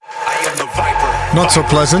Not so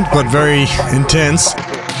pleasant, but very intense.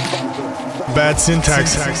 Bad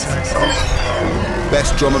syntax.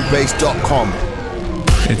 BestDrumAndBass.com.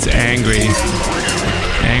 It's angry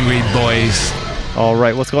boys. All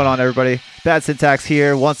right, what's going on, everybody? Bad Syntax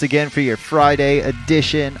here once again for your Friday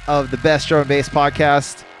edition of the Best Drum and Bass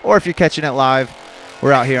podcast. Or if you're catching it live,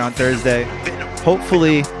 we're out here on Thursday.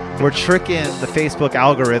 Hopefully, we're tricking the Facebook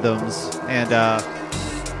algorithms and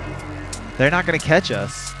they're not going to catch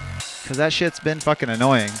us because that shit's been fucking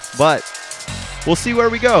annoying. But we'll see where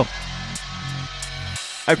we go.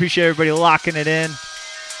 I appreciate everybody locking it in.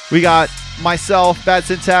 We got myself, Bad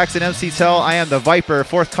Syntax, and MC Tell. I am the Viper,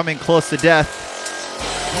 forthcoming Close to Death.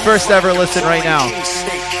 First ever listen right now.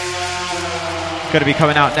 Going to be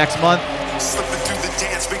coming out next month.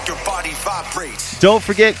 Don't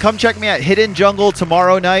forget, come check me at Hidden Jungle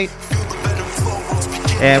tomorrow night.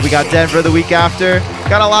 And we got Denver the week after.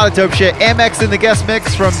 Got a lot of dope shit. Amex in the guest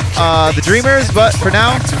mix from the Dreamers. But for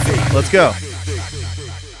now, let's go.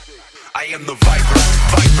 I am the Viper,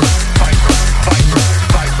 Viper, Viper, Viper,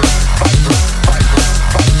 Viper, Viper,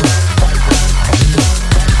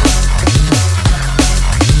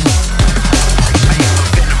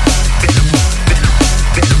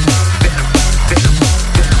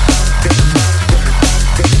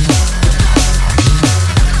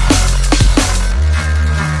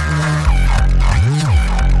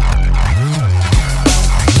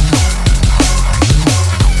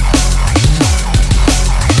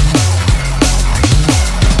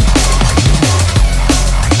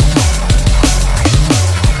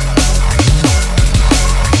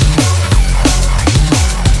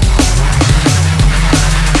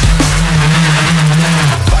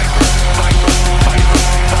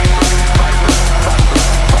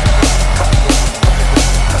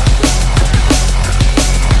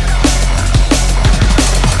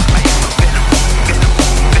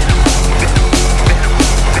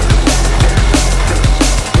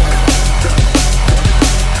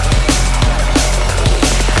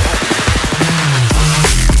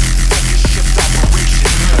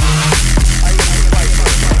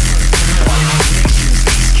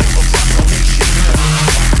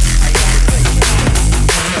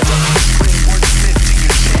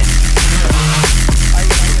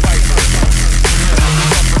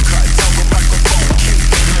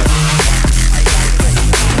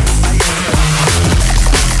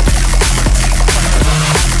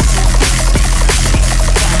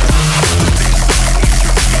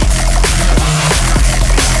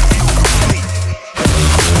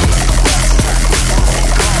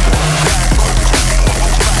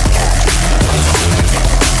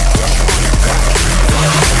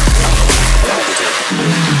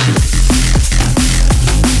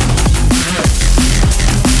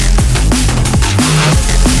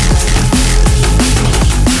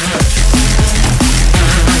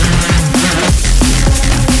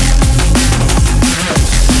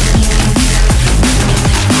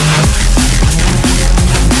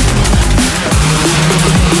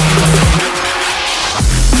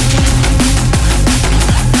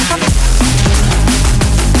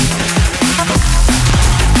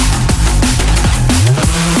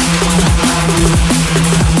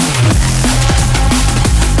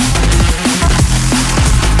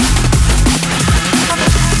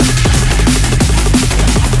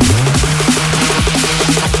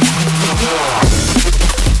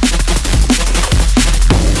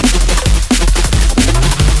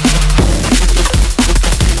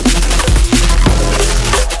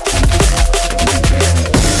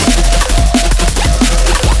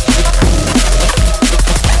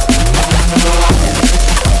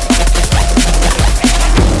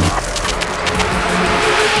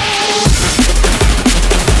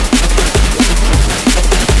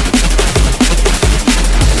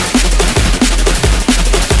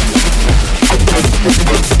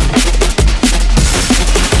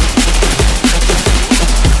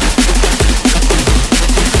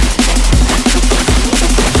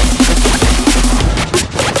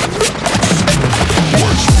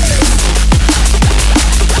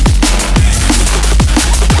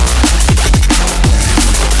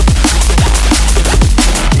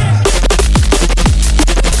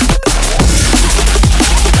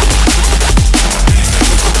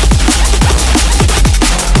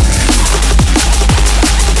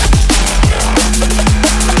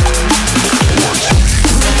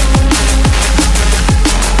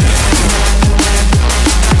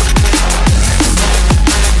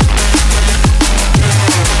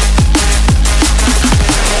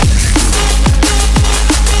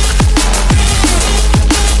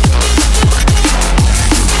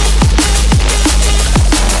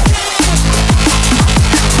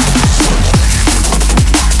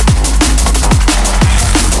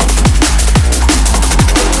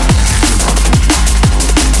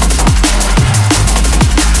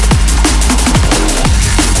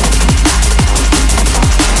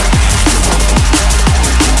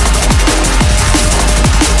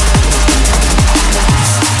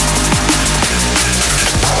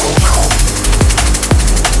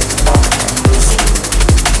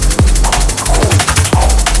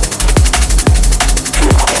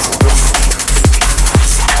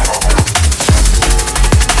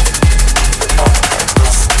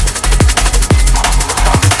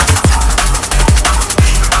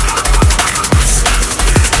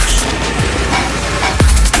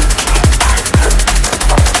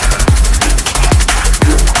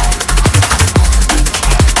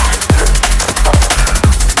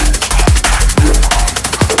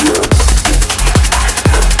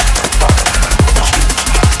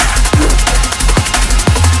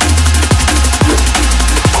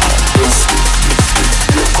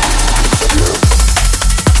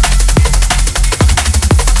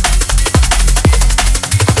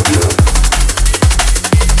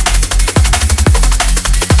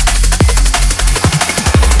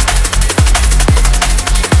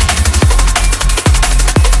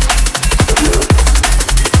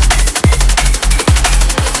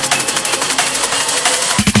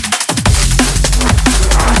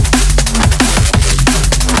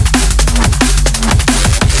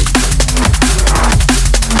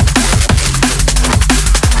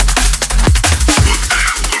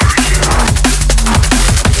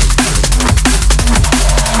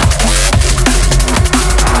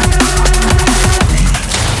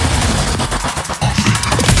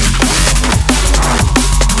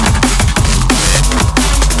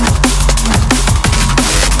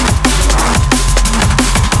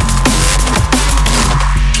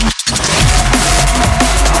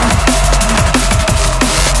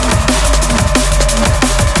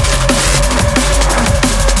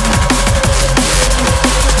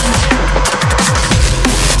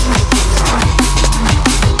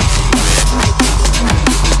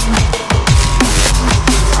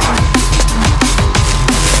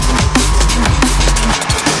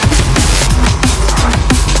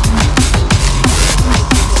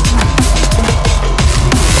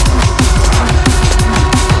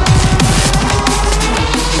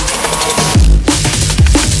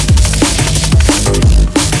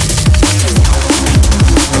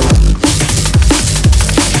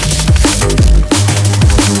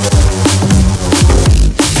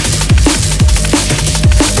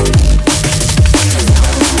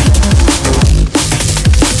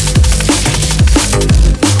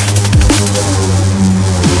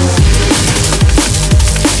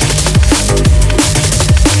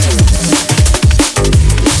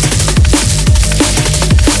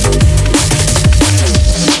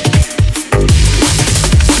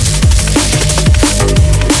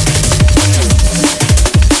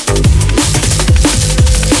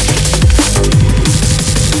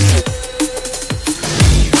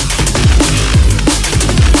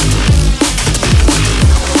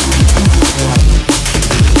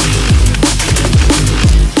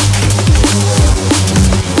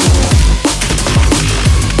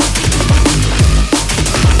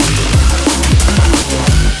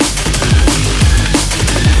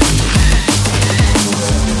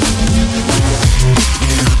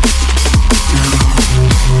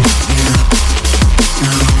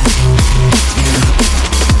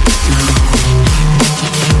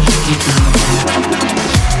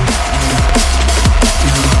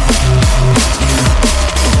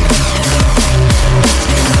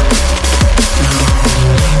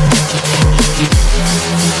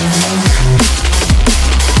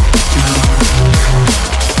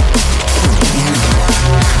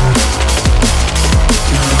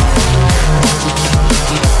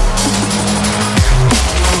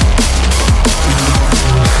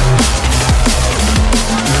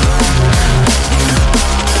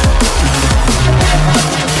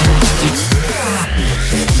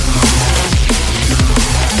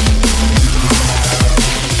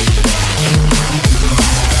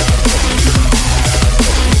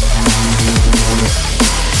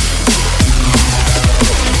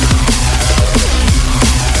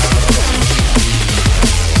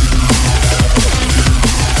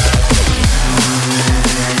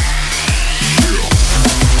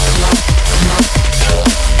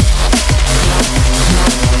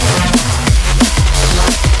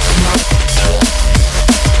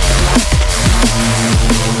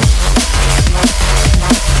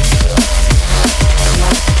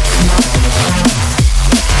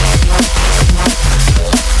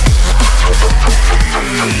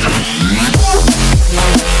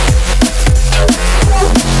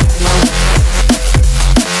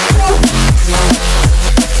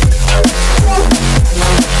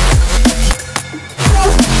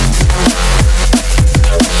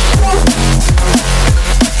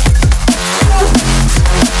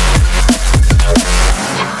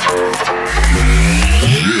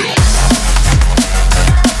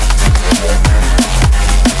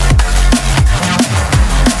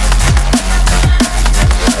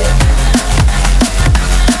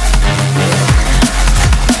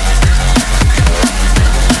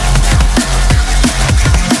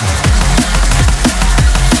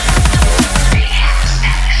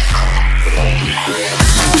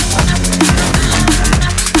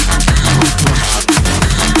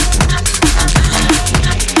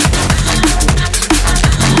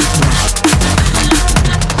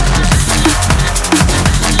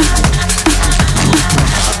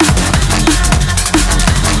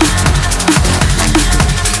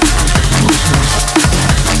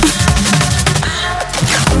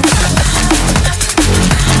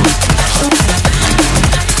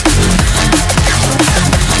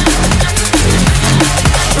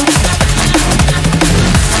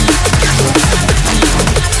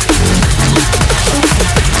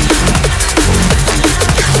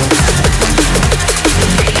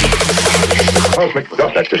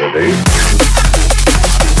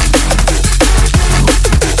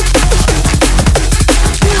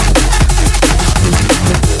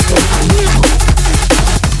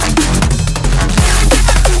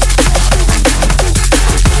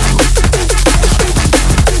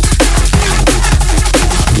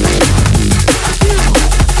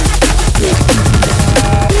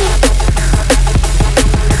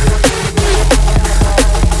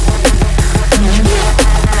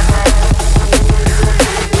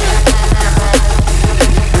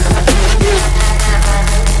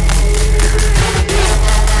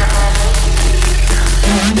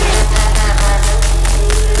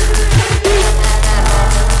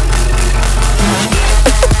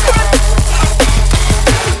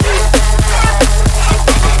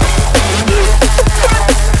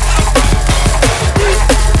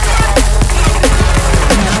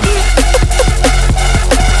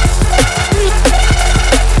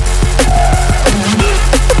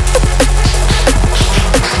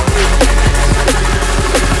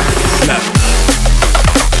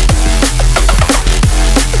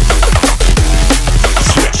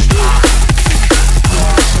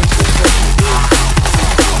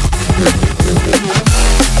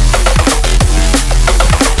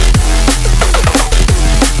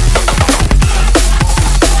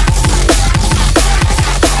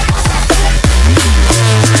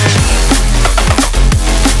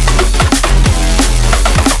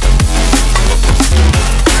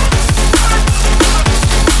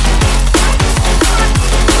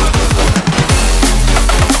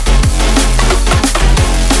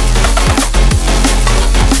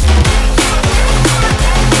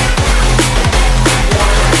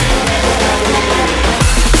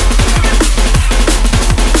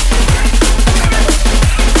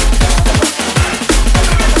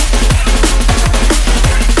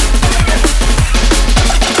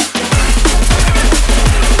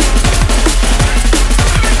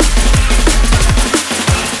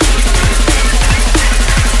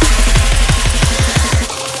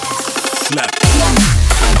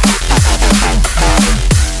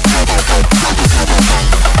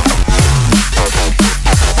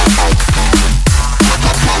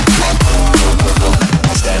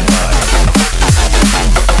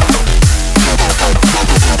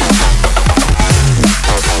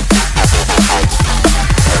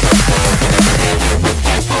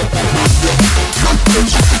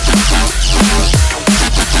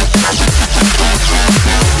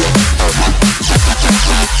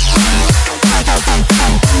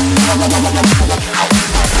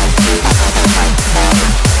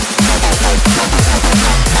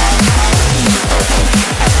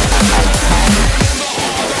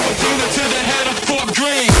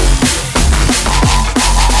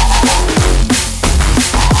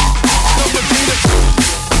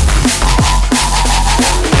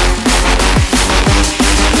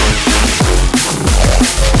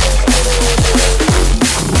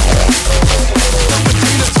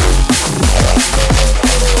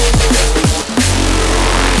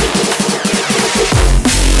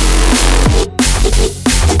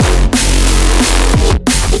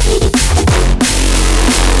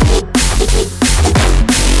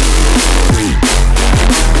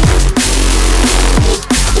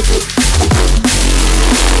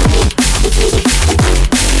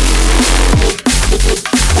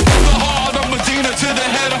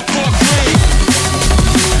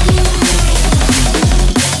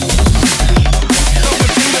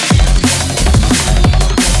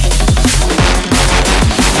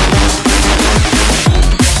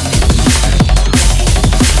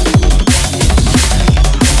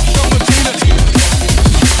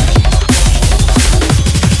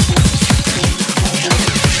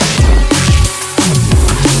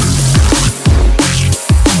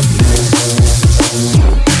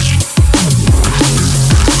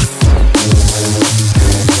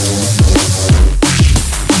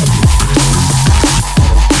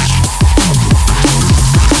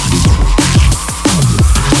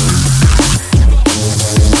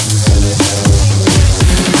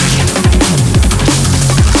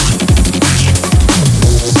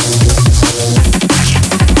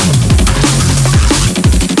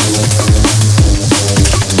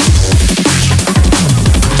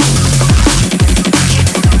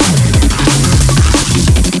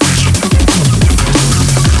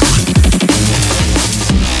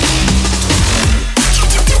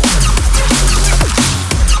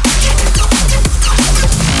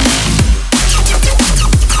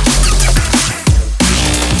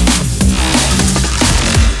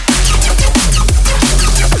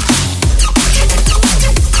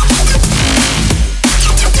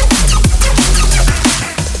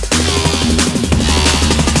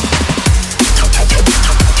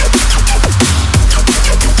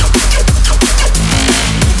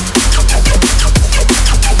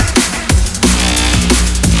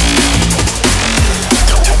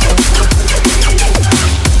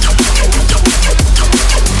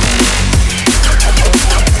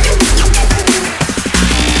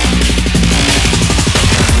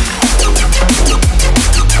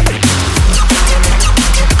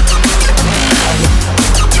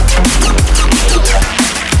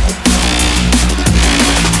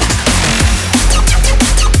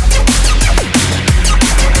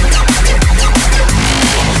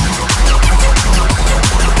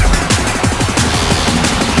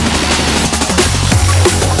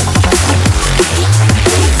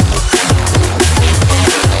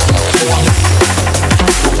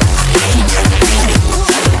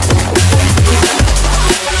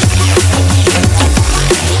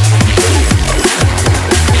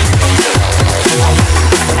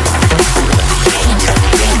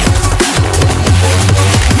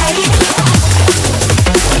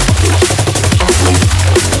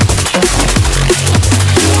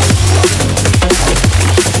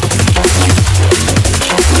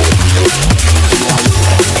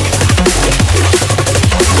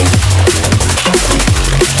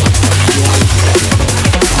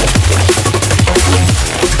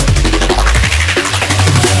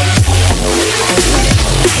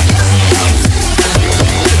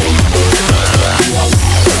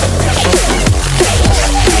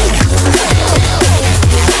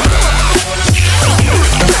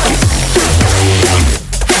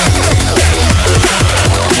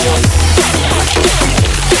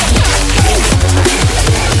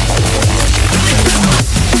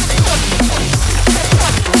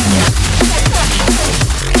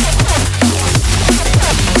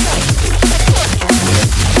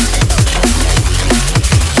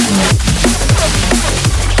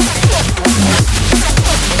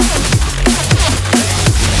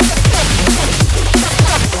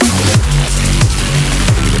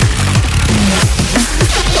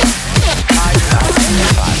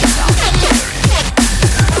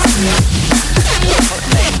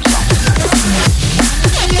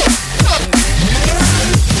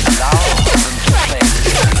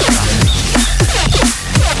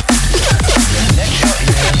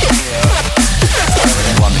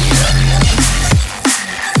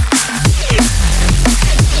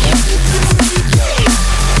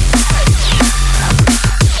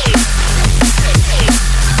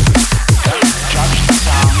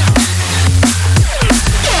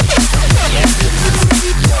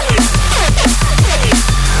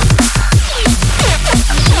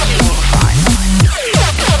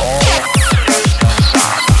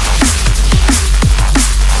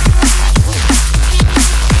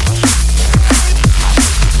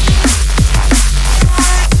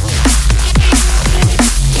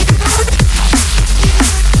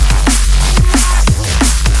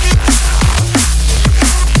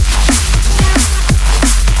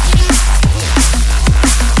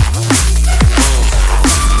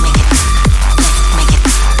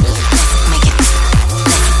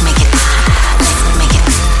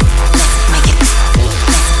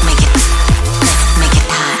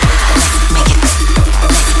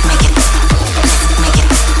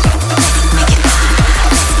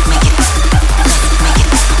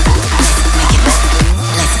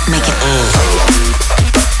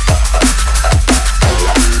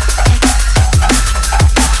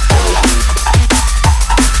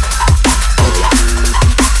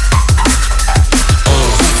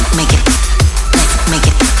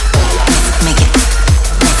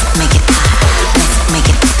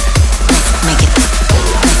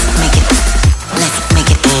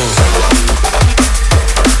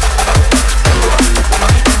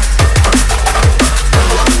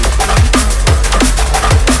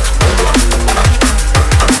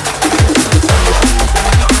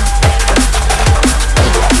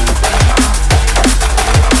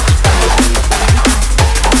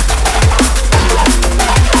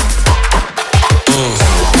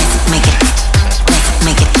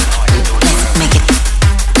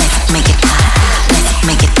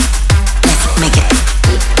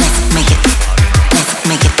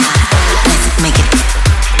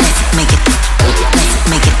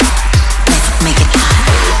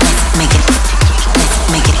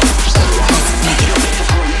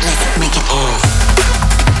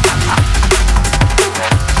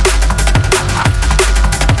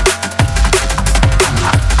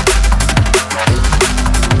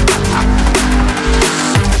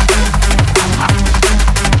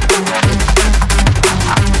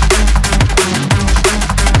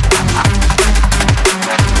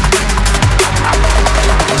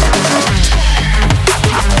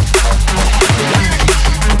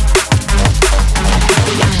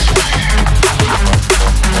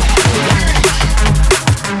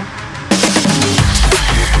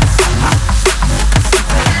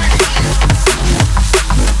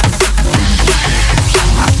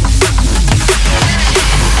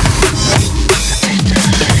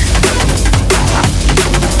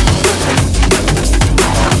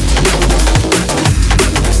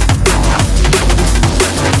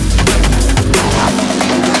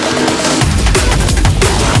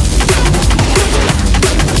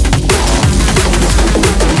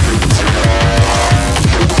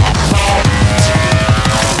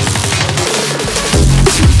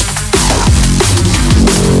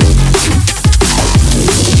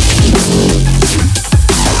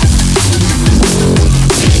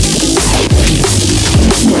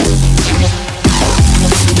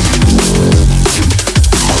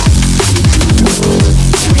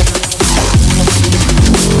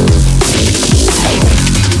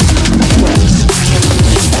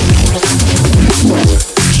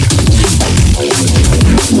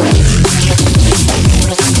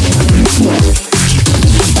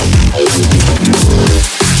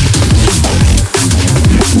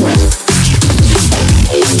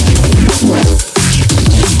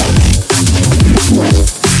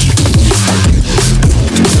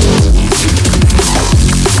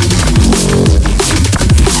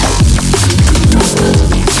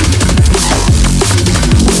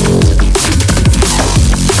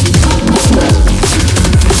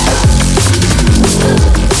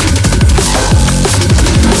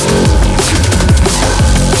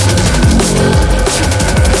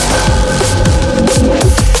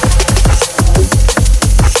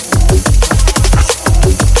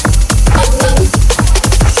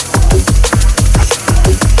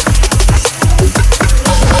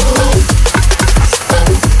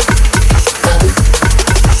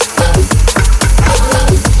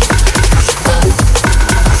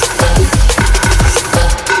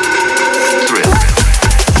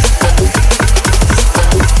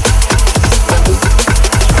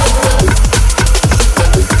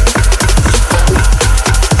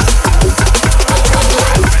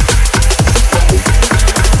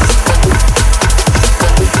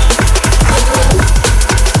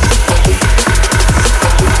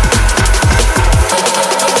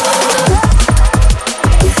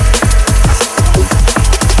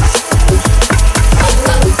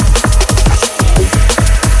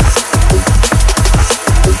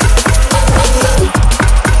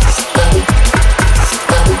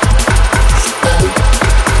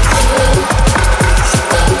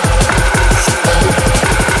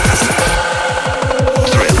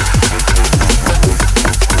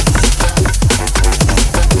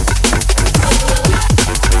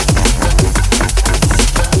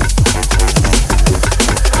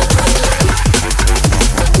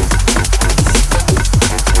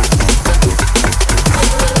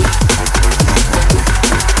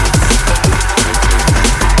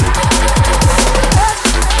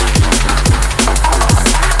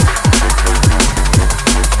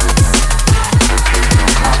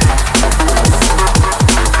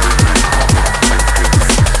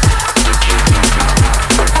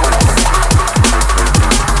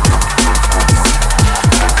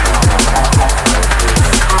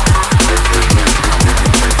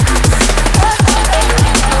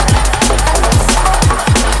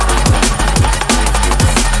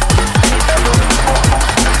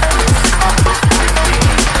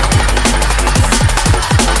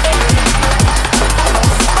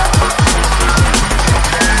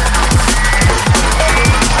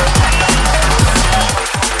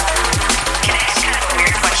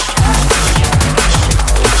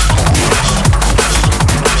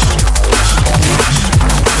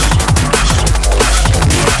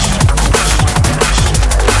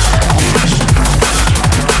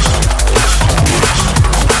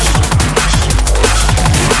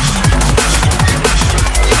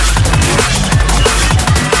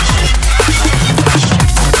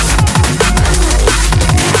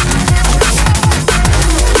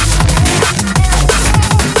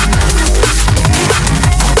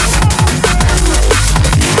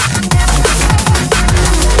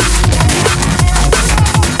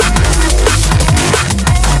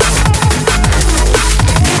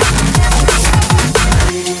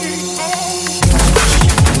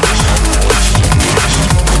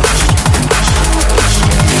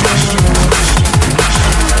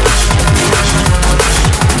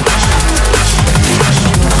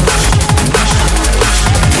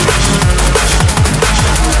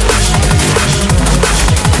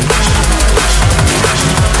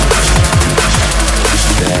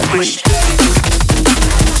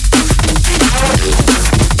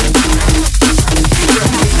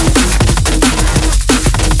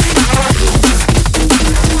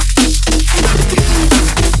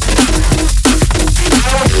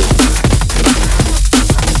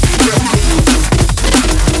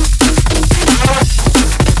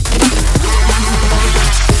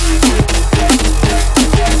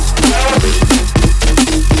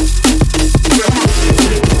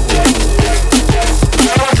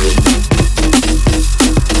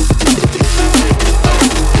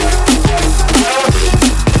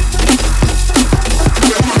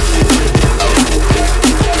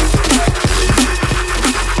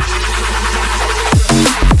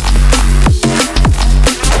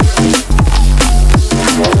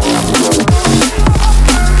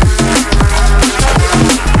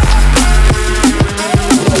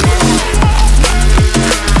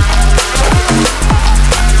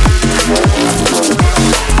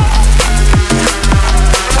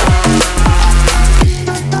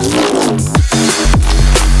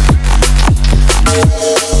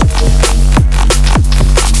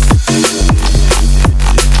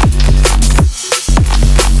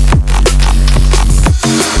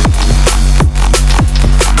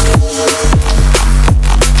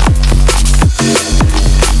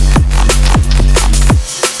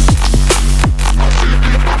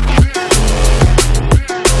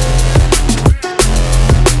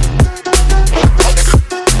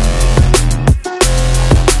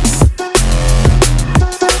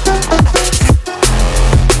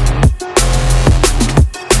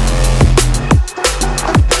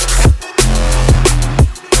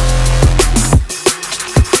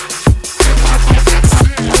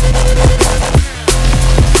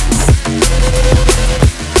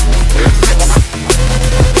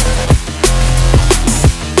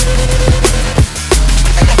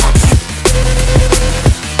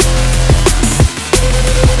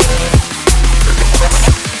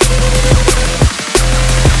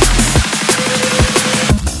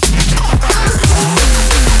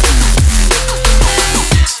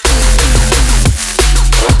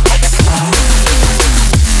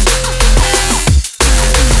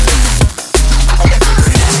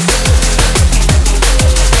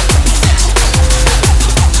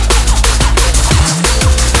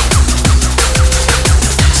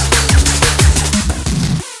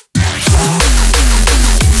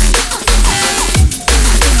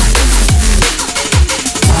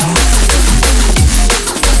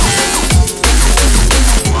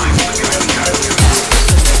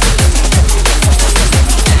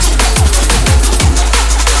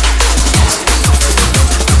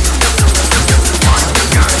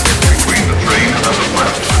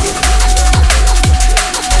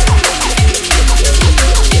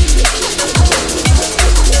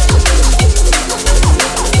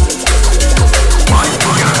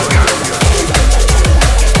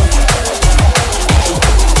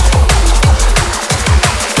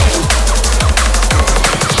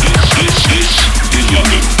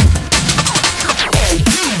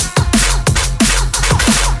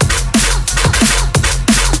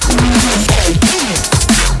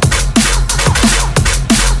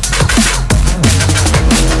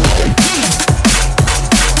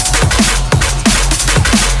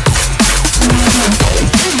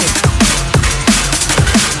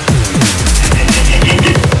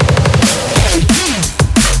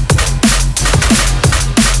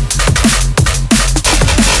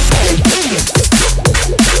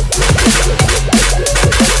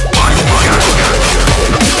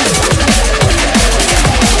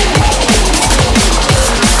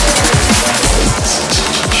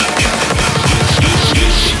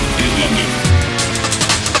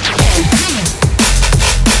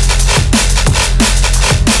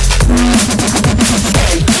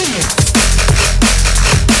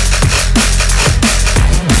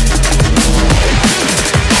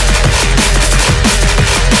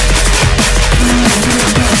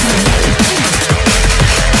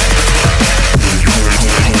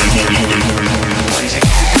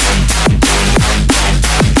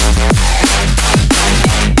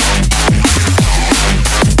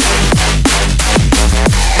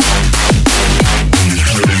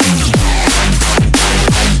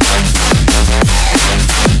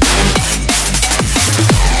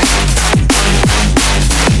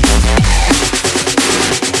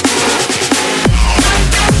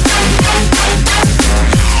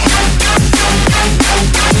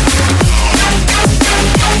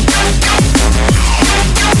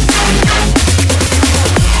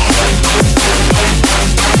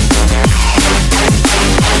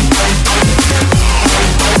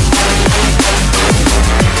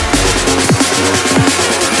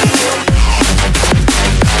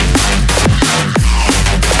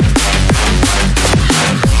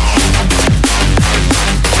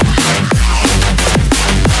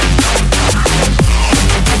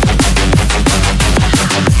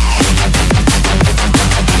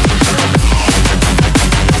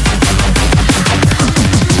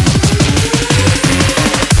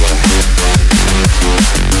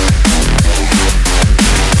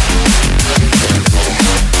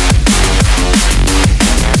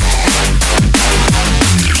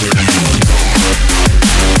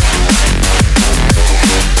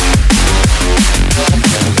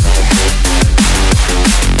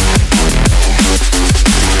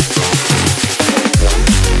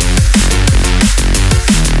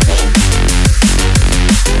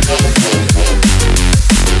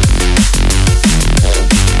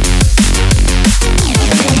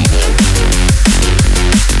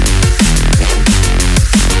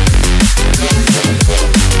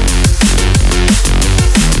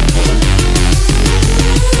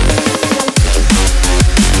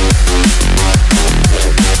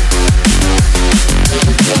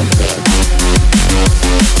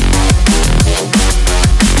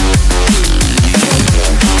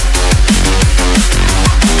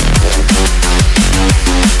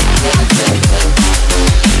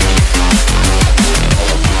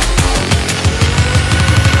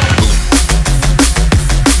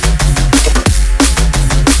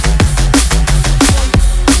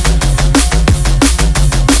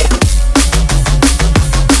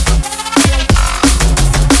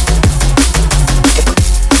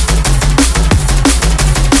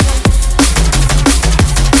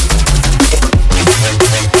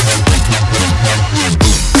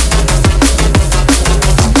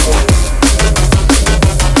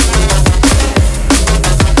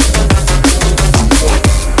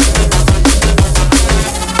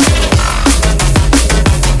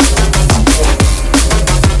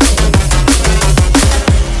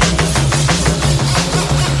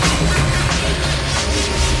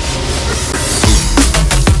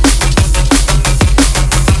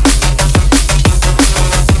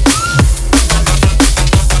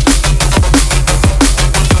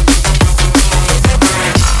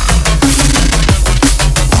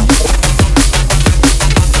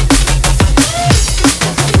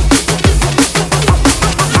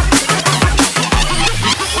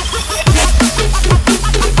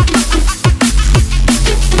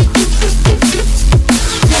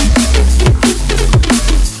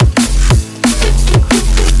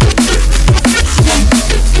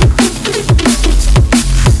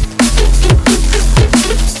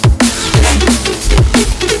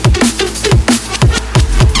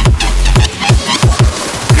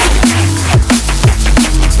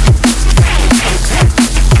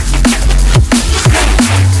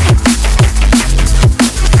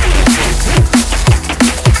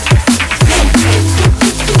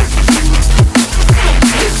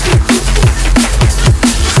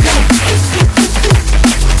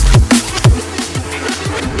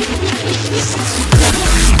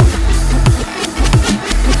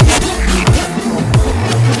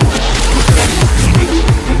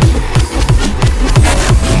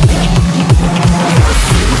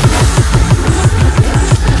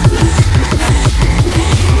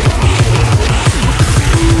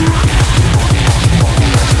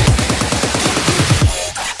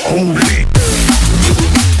 hold it.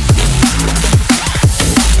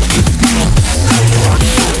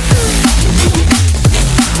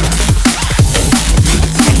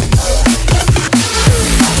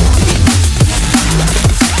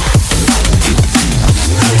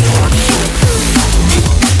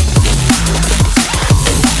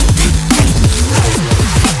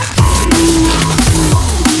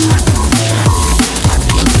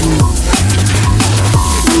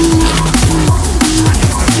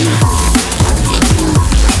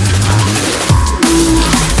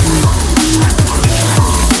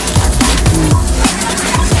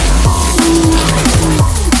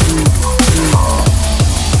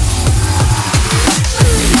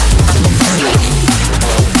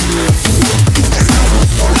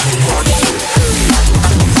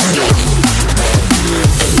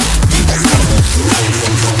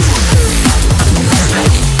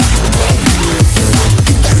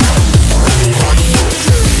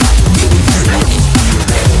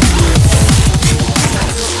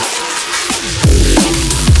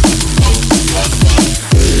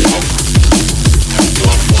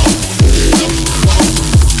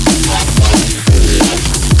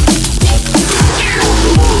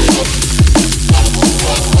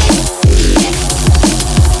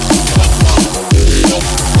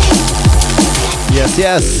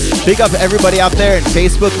 Yes, big up everybody out there in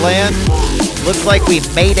Facebook land. Looks like we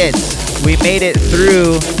made it. We made it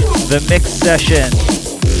through the mix session.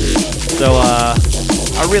 So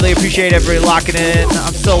I really appreciate everybody locking in.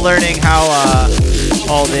 I'm still learning how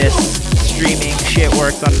all this streaming shit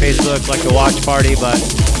works on Facebook, like a watch party, but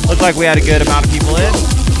looked like we had a good amount of people in.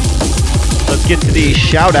 Let's get to the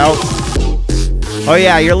shout outs. Oh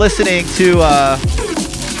yeah, you're listening to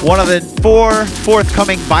one of the 4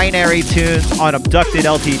 forthcoming binary tunes on Abducted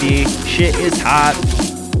LTD. Shit is hot.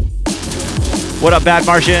 What up, Bad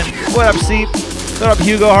Martian? What up, Seep? What up,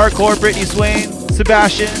 Hugo Hardcore, Brittany Swain,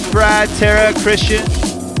 Sebastian, Brad, Tara, Christian?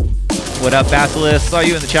 What up, Basilisk? Saw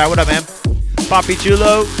you in the chat. What up, man? Poppy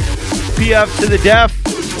Chulo, PF to the Deaf.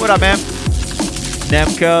 What up, man?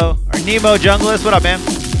 Nemco, or Nemo Junglist. What up, man?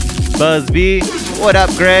 Buzz B. What up,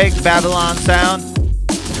 Greg? Babylon Sound.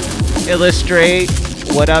 Illustrate.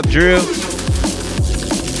 What up, Drew?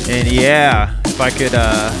 And yeah, if I could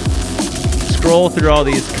scroll through all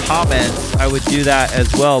these comments, I would do that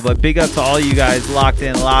as well. But big up to all you guys locked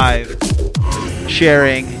in live,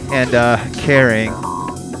 sharing and caring.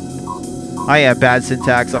 I am Bad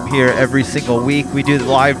Syntax. I'm here every single week. We do the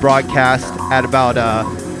live broadcast at about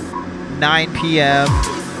 9 p.m.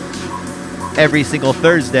 every single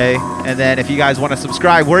Thursday. And then if you guys want to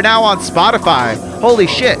subscribe, we're now on Spotify. Holy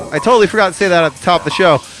shit, I totally forgot to say that at the top of the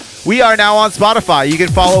show. We are now on Spotify. You can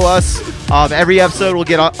follow us. Every episode will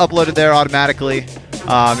get uploaded there automatically.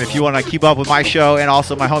 If you want to keep up with my show, and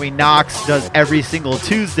also my homie Knox does every single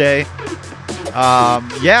Tuesday.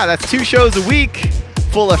 Yeah, that's 2 shows a week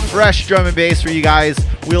full of fresh drum and bass for you guys.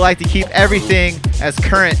 We like to keep everything as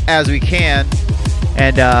current as we can.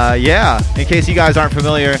 And yeah, in case you guys aren't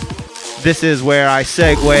familiar, this is where I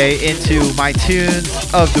segue into my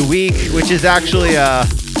tunes of the week, which is actually,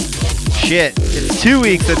 it's 2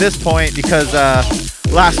 weeks at this point, because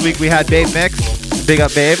last week we had Babe Mix. Big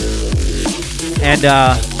up, Babe. And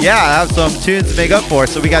yeah, I have some tunes to make up for.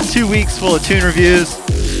 So we got 2 weeks full of tune reviews.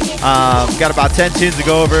 Got about 10 tunes to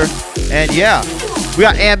go over. And yeah, we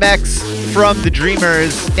got Amex from the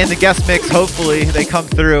Dreamers in the guest mix. Hopefully they come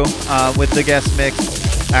through with the guest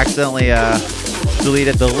mix. Accidentally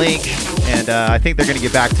deleted the link, and I think they're going to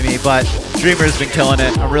get back to me. But Dreamers been killing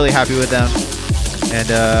it. I'm really happy with them. And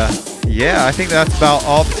yeah, I think that's about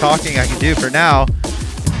all the talking I can do for now.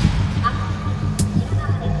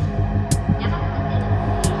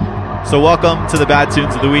 So welcome to the Bad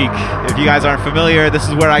Tunes of the Week. If you guys aren't familiar, this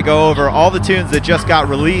is where I go over all the tunes that just got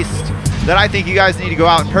released that I think you guys need to go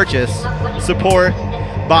out and purchase, support,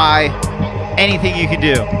 buy, anything you can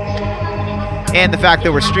do. And the fact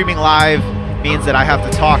that we're streaming live means that I have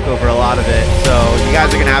to talk over a lot of it. So you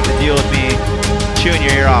guys are going to have to deal with me chewing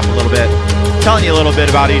your ear off a little bit, telling you a little bit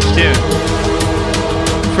about each tune.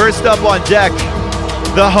 First up on deck,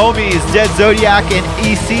 the homies Dead Zodiac and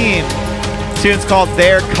E-Scene. Tune's called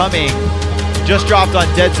They're Coming. Just dropped on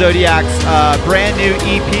Dead Zodiac's brand new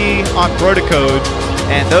EP on Protocode,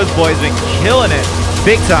 and those boys been killing it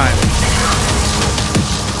big time.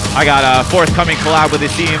 I got a forthcoming collab with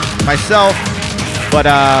E-Scene myself, but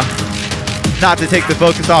not to take the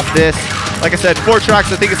focus off this. Like I said, 4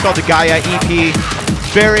 tracks. I think it's called the Gaia EP.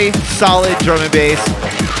 Very solid drum and bass.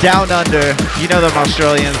 Down under. You know them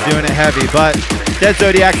Australians doing it heavy, but Dead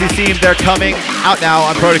Zodiac's E-Scene, They're Coming, out now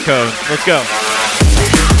on Protocode. Let's go.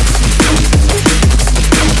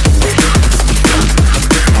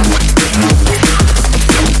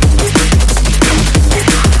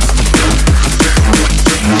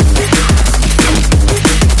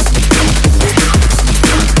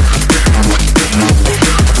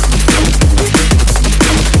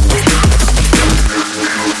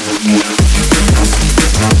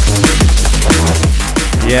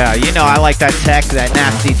 Yeah, you know I like that tech, that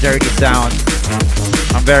nasty, dirty sound.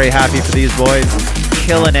 I'm very happy for these boys.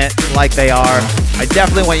 Killing it like they are. I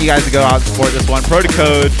definitely want you guys to go out and support this one.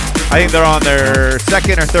 Protocode, I think they're on their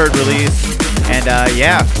second or third release. And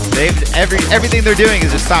yeah, everything they're doing is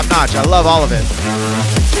just top notch. I love all of it.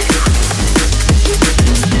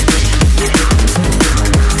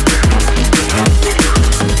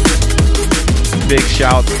 Big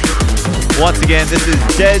shouts. Once again, this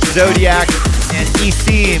is Dead Zodiac and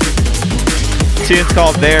Eseem. Tune's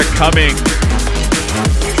called They're Coming.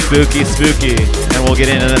 Spooky, spooky. And we'll get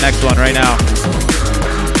into the next one right now.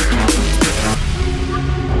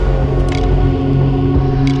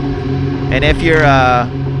 And if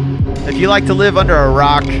you like to live under a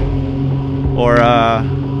rock or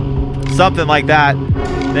something like that,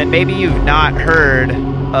 then maybe you've not heard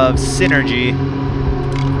of Synergy.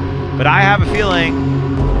 But I have a feeling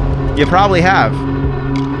you probably have.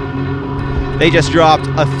 They just dropped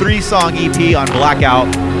a 3-song EP on Blackout.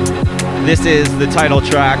 This is the title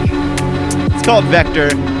track. It's called Vector.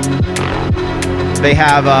 They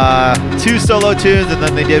have 2 solo tunes, and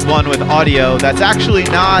then they did one with audio. That's actually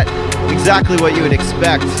not exactly what you would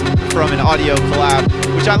expect from an audio collab,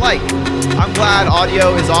 which I like. I'm glad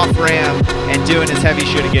audio is off Ram and doing his heavy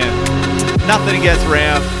shit again. Nothing against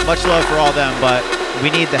Ram, much love for all them, but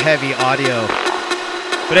we need the heavy audio.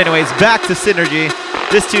 But anyways, back to Synergy.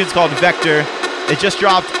 This tune's called Vector. It just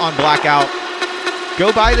dropped on Blackout.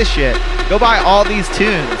 Go buy this shit. Go buy all these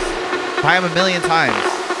tunes. Buy them 1,000,000 times,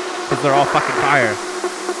 because they're all fucking fire.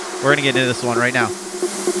 We're gonna get into this one right now.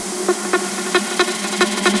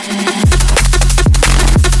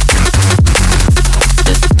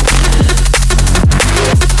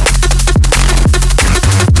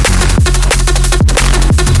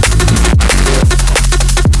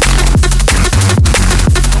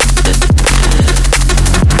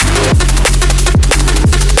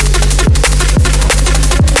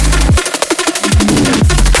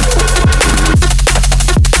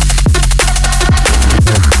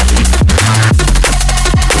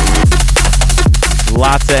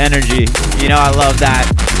 Lots of energy. You know I love that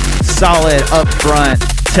solid upfront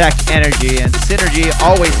tech energy, and Synergy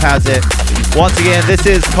always has it. Once again, this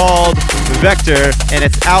is called Vector, and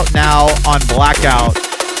it's out now on Blackout.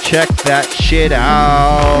 Check that shit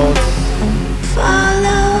out.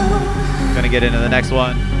 Gonna get into the next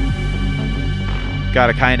one.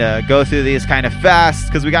 Gotta kind of go through these kind of fast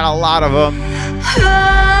because we got a lot of them.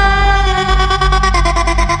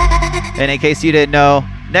 And in case you didn't know,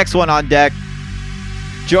 next one on deck,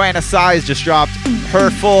 Joanna Size just dropped her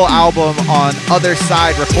full album on Other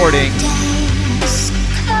Side Recording.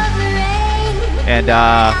 And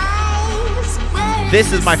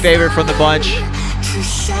this is my favorite from the bunch.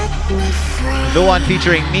 The one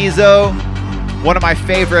featuring Mizo, one of my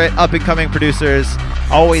favorite up-and-coming producers.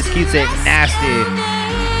 Always keeps it nasty.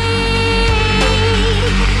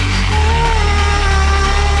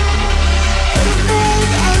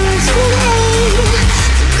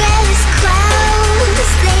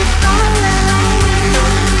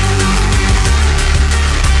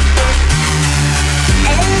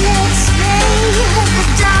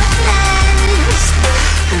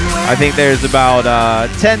 I think there's about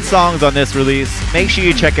 10 songs on this release. Make sure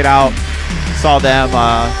you check it out. Saw them.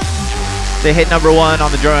 They hit #1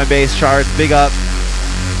 on the drum and bass charts. Big up.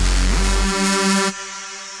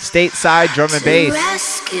 Stateside drum and bass.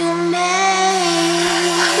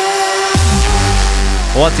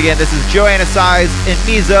 Once again, this is Joanna Size and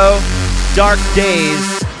Mizo. Dark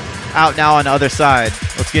Days. Out now on the Other Side.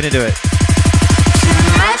 Let's get into it.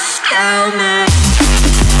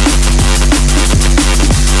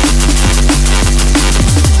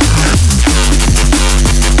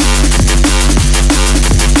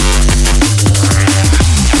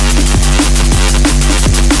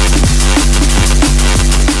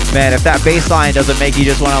 Man, if that bass line doesn't make you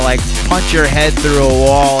just want to like punch your head through a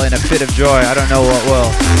wall in a fit of joy, I don't know what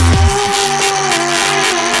will.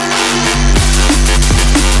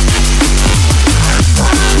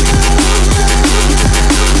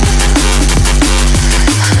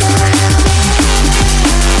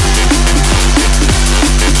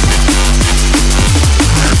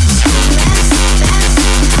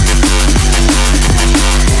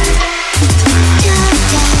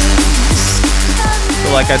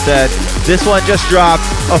 Like I said, this one just dropped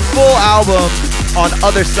a full album on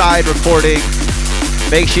Other Side Recording.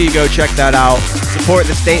 Make sure you go check that out. Support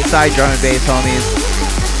the Stateside drum and bass, homies.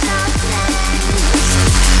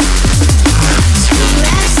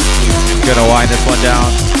 Gonna wind this one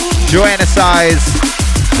down. Joanna Size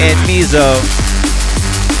and Mizo.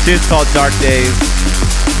 Tune's called Dark Days.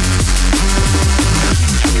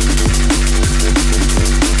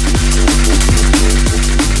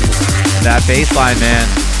 That bass line, man.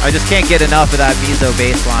 I just can't get enough of that Mizo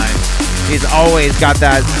bass line. He's always got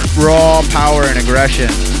that raw power and aggression.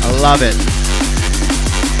 I love it.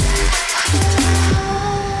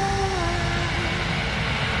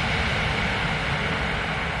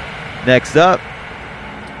 Next up,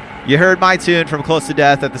 you heard my tune from Close to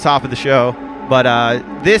Death at the top of the show, but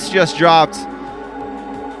this just dropped.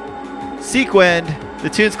 Sequined. The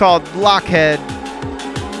tune's called Blockhead.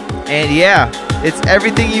 And yeah, it's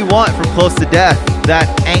everything you want from Close to Death. That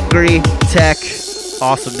angry tech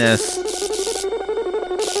awesomeness.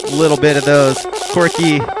 A little bit of those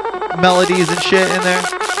quirky melodies and shit in there.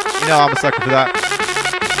 You know I'm a sucker for that.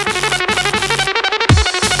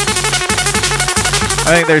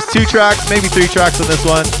 I think there's 2 tracks, maybe 3 tracks on this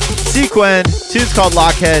one. Sequin, tune's called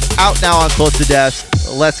Lockhead, out now on Close to Death.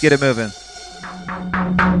 Let's get it moving.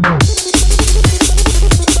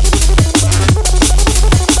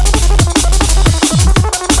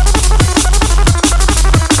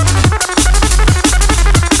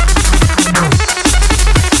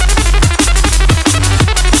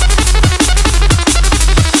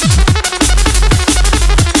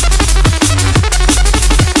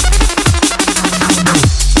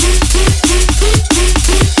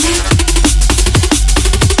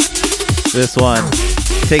 This one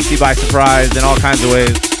takes you by surprise in all kinds of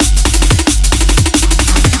ways.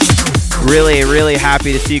 Really, really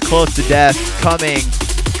happy to see Close to Death coming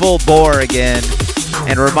full bore again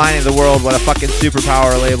and reminding the world what a fucking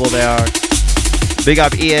superpower label they are. Big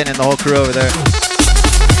up Ian and the whole crew over there.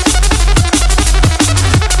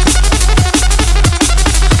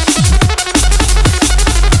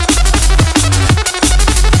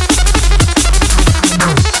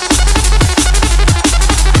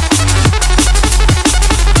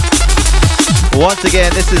 Once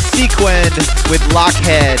again, this is Sequined with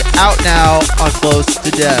Lockhead, out now on Close to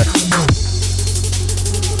Death.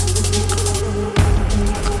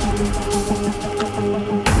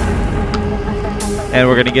 And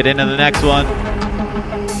we're going to get into the next one.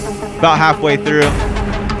 About halfway through.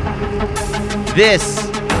 This,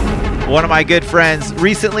 one of my good friends,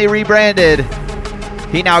 recently rebranded.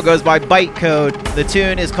 He now goes by Bytecode. The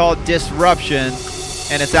tune is called Disruption,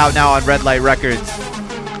 and it's out now on Red Light Records.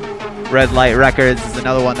 Red Light Records is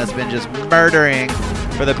another one that's been just murdering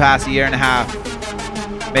for the past year and a half,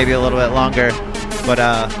 maybe a little bit longer. But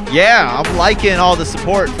yeah, I'm liking all the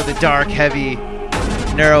support for the dark, heavy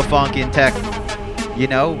neurofunk and tech. You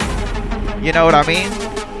know what I mean?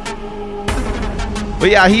 But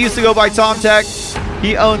yeah, he used to go by Tom Tech.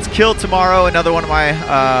 He owns Kill Tomorrow, another one of my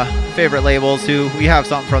favorite labels, who we have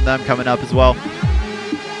something from them coming up as well.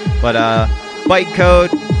 But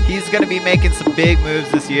Bytecode, he's going to be making some big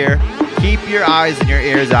moves this year. Keep your eyes and your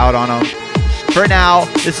ears out on him. For now,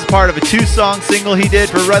 this is part of a 2-song single he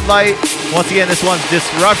did for Red Light. Once again, this one's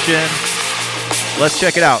Disruption. Let's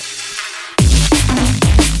check it out.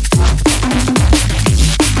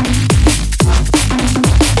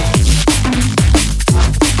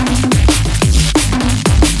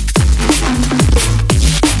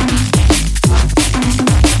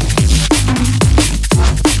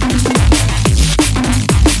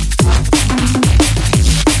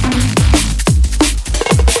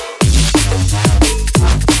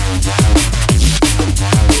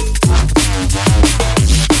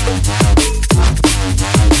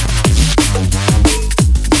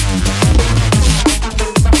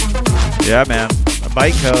 Yeah, man. A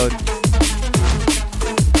Bytecode.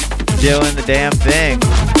 Doing the damn thing.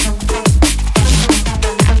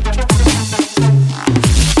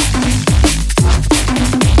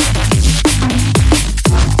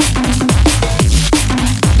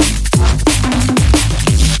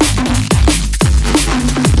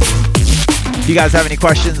 If you guys have any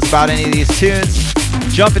questions about any of these tunes,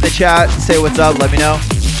 jump in the chat, say what's up, let me know.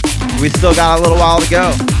 We still got a little while to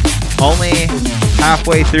go. Only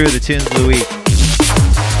halfway through the tunes of the week.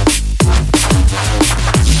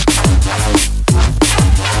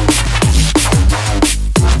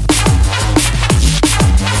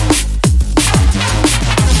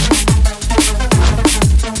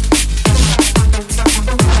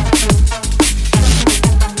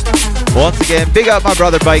 Once again, big up my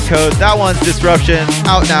brother Bytecode. That one's Disruption,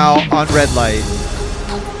 out now on Red Light.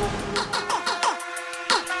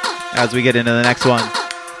 As we get into the next one.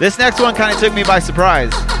 This next one kind of took me by surprise.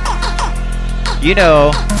 You know,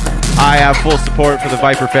 I have full support for the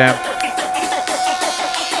Viper fam.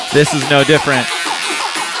 This is no different.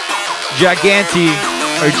 Giganti,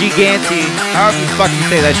 or Giganti, however you fucking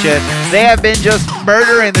say that shit. They have been just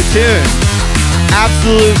murdering the tune.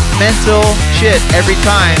 Absolute mental shit every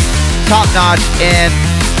time. Top notch, and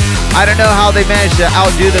I don't know how they managed to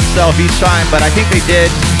outdo themselves each time, but I think they did.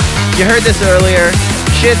 You heard this earlier.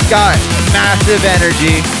 Shit's got massive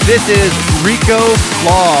energy. This is Rico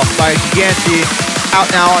Law by Giganti, out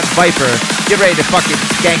now on Viper. Get ready to fucking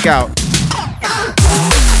skank out.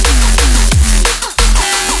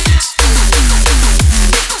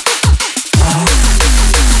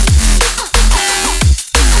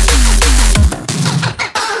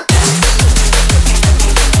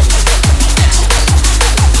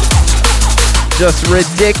 Just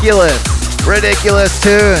ridiculous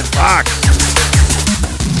tune. Fuck.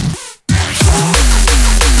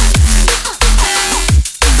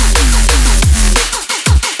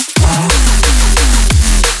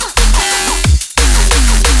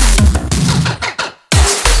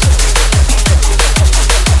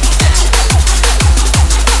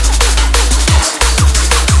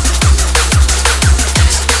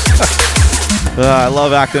 I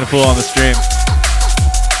love acting a fool on the stream.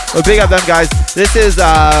 Well, big up them guys. This is 2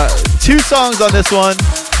 songs on this one.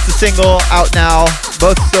 It's a single out now.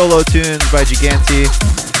 Both solo tunes by Giganti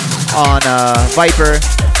on Viper.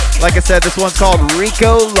 Like I said, this one's called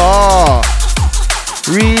Rico Law.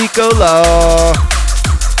 Rico Law.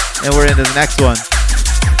 And we're into the next one.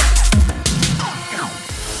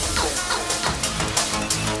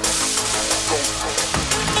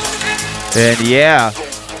 And yeah,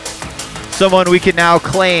 someone we can now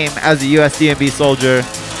claim as a USDMB soldier.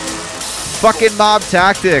 Fucking Mob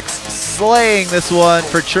Tactics slaying this one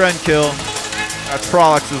for Trendkill. That's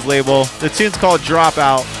Prolix's label. The tune's called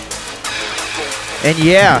Dropout. And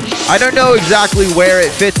yeah, I don't know exactly where it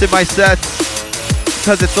fits in my sets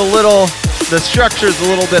because it's a little, the structure's a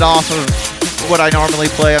little bit off of what I normally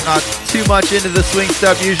play. I'm not too much into the swing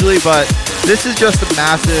step usually, but this is just a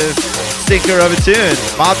massive stinker of a tune.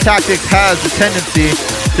 Mob Tactics has a tendency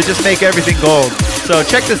to just make everything gold. So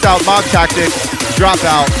check this out, Mob Tactics,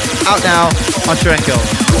 Dropout, out now on Trendkill.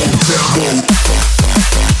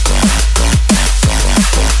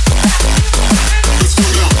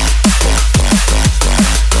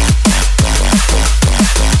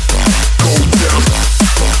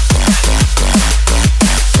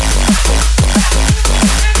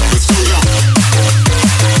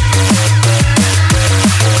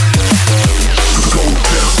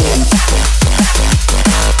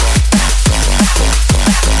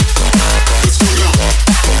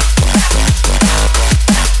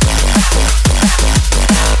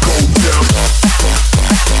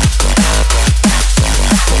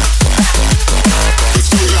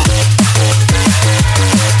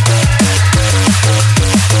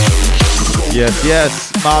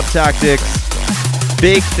 Yes, Mob Tactics,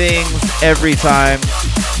 big things every time.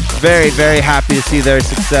 Very, very happy to see their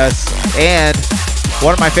success. And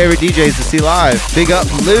one of my favorite DJs to see live. Big up,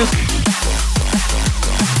 Luke.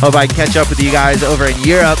 Hope I can catch up with you guys over in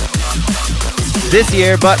Europe this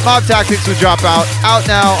year. But Mob Tactics would drop out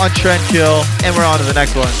now on Trendkill. And we're on to the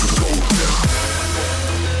next one.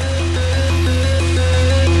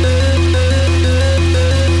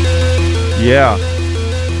 Yeah.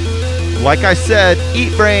 Like I said,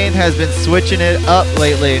 Eat Brain has been switching it up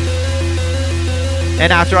lately.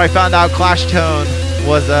 And after I found out Clash Tone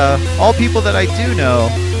was all people that I do know,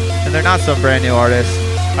 and they're not some brand new artists.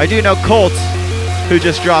 I do know Colt, who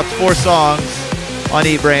just dropped 4 songs on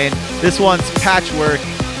Eat Brain. This one's Patchwork.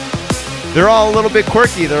 They're all a little bit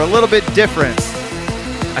quirky. They're a little bit different.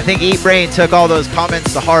 I think Eat Brain took all those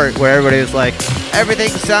comments to heart where everybody was like,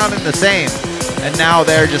 everything's sounding the same. And now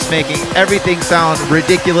they're just making everything sound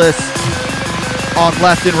ridiculous on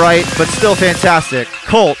left and right, but still fantastic.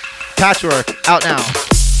 Colt, Patchwork, out now.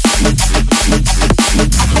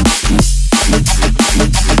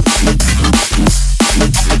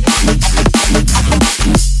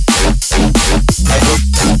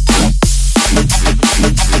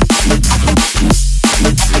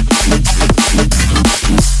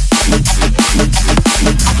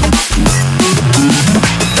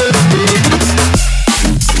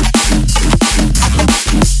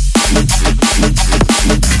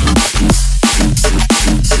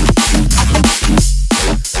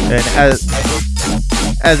 And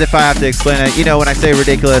as if I have to explain it, you know, when I say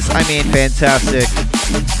ridiculous, I mean fantastic.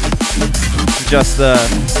 Just the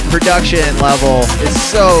production level is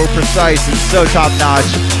so precise and so top notch,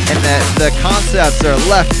 and the concepts are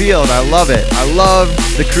left field. I love it. I love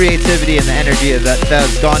the creativity and the energy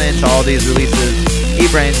that's gone into all these releases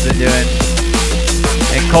E-Brain's been doing.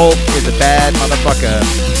 And Colt is a bad motherfucker.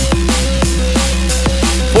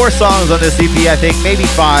 4 songs on this EP, I think, maybe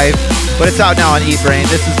 5. But it's out now on Eat Brain.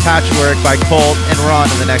 This is Patchwork by Colt, and we're on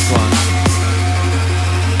to the next one.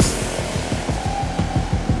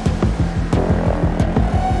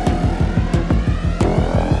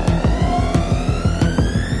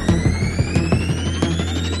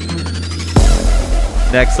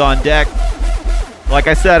 Next on deck, like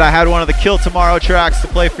I said, I had one of the Kill Tomorrow tracks to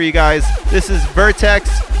play for you guys. This is Vertex,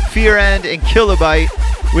 Fear End, and Kilobyte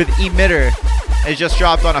with Emitter. It just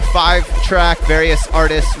dropped on a 5-track various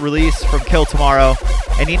artists release from Kill Tomorrow,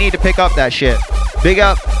 and you need to pick up that shit. Big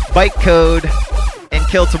up Bytecode and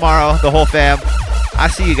Kill Tomorrow, the whole fam. I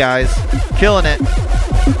see you guys killing it.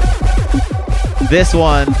 This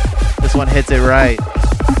one hits it right.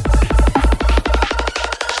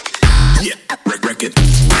 Yeah, wreck it.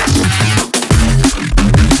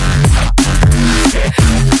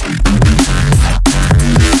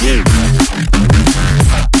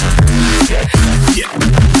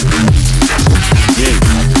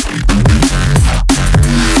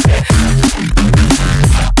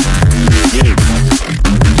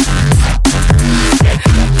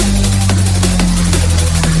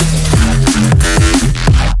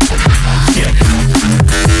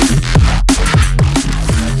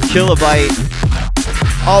 Kilobyte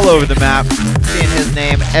all over the map, seeing his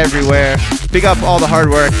name everywhere. Big up all the hard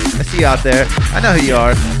work. I see you out there. I know who you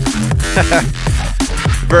are.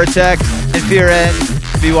 Vertex and Fear End,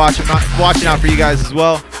 be watching out for you guys as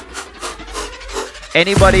well.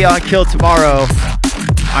 Anybody on Kill Tomorrow,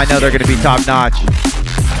 I know they're going to be top notch.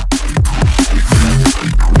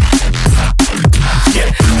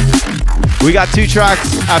 We got 2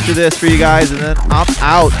 tracks after this for you guys, and then I'm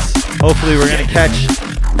out. Hopefully we're going to catch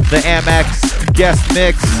the Amex guest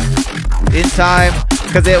mix in time,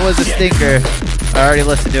 because it was a stinker. I already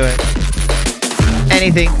listened to it.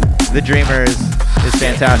 Anything The Dreamers is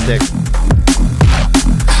fantastic.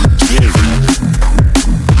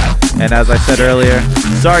 And as I said earlier,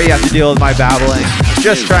 sorry you have to deal with my babbling.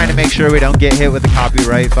 Just trying to make sure we don't get hit with the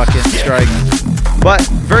copyright fucking strike. But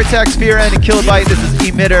Vertex, Fear End, and Kilobyte, this is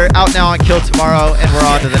Emitter, out now on Kill Tomorrow, and we're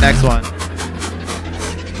on to the next one.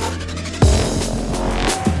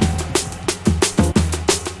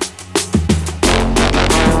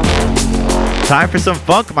 Time for some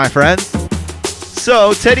funk, my friends.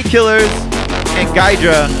 So, Teddy Killers and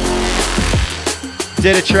Gydra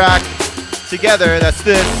did a track together, that's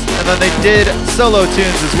this, and then they did solo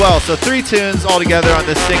tunes as well. So 3 tunes all together on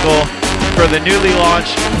this single for the newly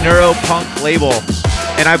launched Neuropunk label.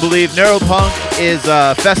 And I believe Neuropunk is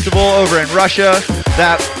a festival over in Russia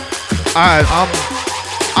that I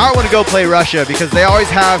want to go play Russia, because they always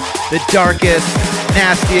have the darkest,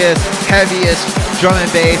 nastiest, heaviest drum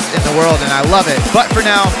and bass in the world, and I love it. But for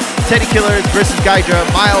now, Teddy Killers versus Gydra,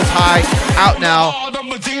 Miles High, out now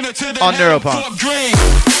on Neuropunk.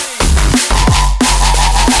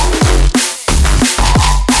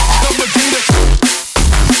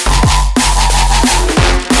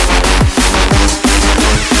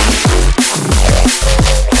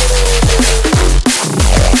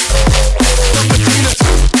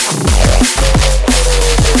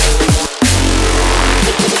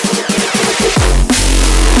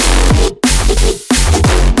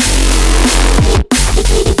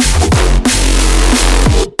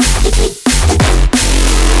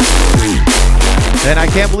 And I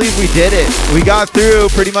can't believe we did it. We got through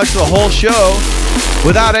pretty much the whole show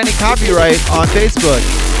without any copyright on Facebook.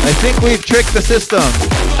 I think we've tricked the system.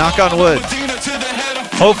 Knock on wood.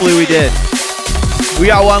 Hopefully we did. We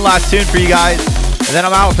got one last tune for you guys, and then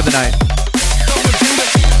I'm out for the night.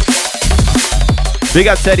 Big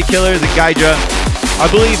up Teddy Killers and Gydra. I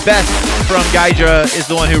believe Bess from Gydra is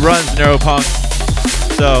the one who runs Neuropunk,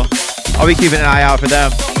 so I'll be keeping an eye out for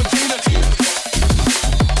them.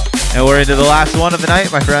 And we're into the last one of the night,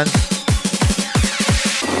 my friends.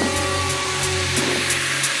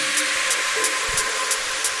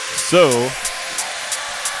 So,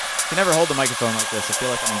 I can never hold the microphone like this. I feel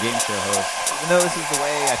like I'm a game show host. Even though this is the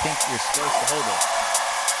way I think you're supposed to hold it.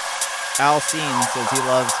 Al Seen says he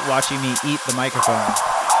loves watching me eat the microphone.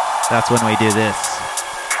 That's when we do this.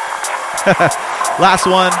 Last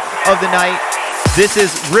one of the night. This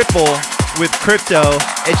is Ripple with Crypto.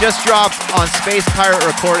 It just dropped on Space Pirate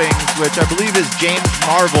Recordings, which I believe is James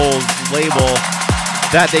Marvel's label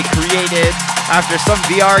that they created after some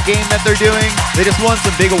VR game that they're doing. They just won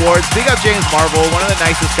some big awards. Big up James Marvel, one of the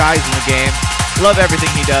nicest guys in the game. Love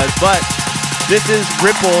everything he does. But this is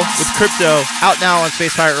Ripple with Crypto, out now on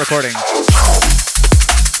Space Pirate Recordings.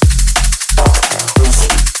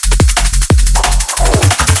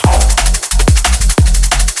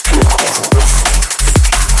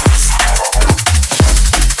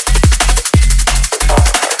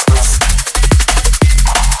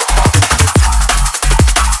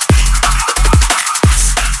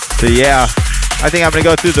 So yeah, I think I'm going to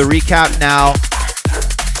go through the recap now.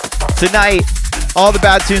 Tonight, all the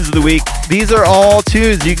bad tunes of the week. These are all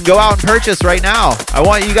tunes you can go out and purchase right now. I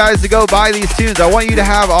want you guys to go buy these tunes. I want you to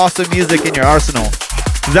have awesome music in your arsenal.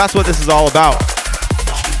 That's what this is all about.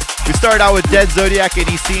 We started out with Dead Zodiac and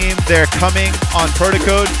Eseem. They're coming on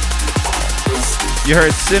Protocode. You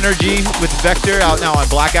heard Synergy with Vector out now on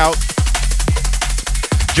Blackout.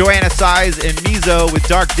 Joanna Size and Mizo with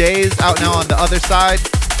Dark Days out now on The Other Side.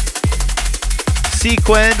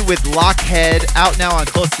 Sequin with Lockhead out now on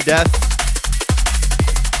Close to Death.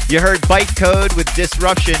 You heard Bytecode with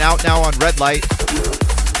Disruption out now on Red Light.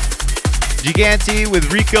 Gigante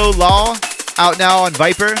with Rico Law out now on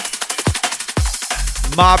Viper.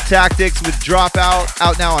 Mob Tactics with Dropout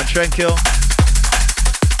out now on Trendkill.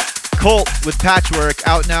 Colt with Patchwork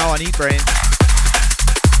out now on Eat Brain.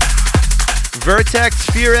 Vertex,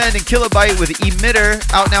 Fear End, and Kilobyte with Emitter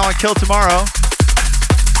out now on Kill Tomorrow.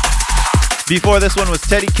 Before this one was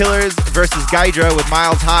Teddy Killers versus Gydra with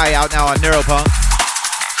Miles High out now on Neuropunk.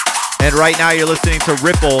 And right now you're listening to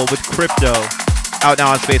Ripple with Crypto out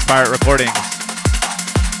now on Space Pirate Recordings.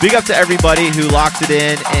 Big up to everybody who locks it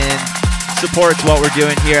in and supports what we're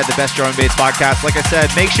doing here at the Best Drum and Bass Podcast. Like I said,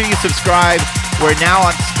 make sure you subscribe. We're now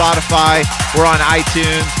on Spotify. We're on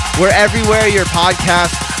iTunes. We're everywhere your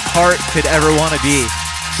podcast heart could ever want to be.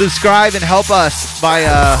 Subscribe and help us by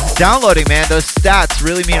downloading, man. Those stats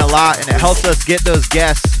really mean a lot, and it helps us get those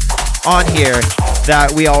guests on here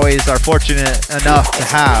that we always are fortunate enough to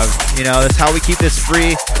have. You know, that's how we keep this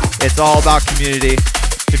free. It's all about community.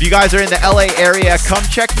 If you guys are in the LA area, come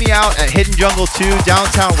check me out at Hidden Jungle 2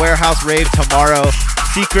 Downtown Warehouse Rave tomorrow.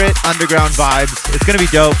 Secret Underground Vibes. It's going to be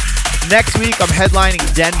dope. Next week, I'm headlining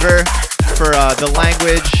Denver for the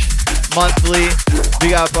Language Monthly.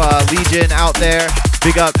 Big up Legion out there.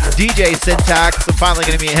 Big up DJ Syntax. I'm finally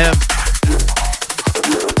going to meet him.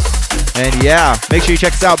 And yeah, make sure you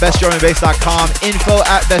check us out, bestdrumandbass.com.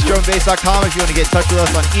 info@bestdrumandbass.com if you want to get in touch with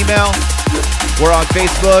us on email. We're on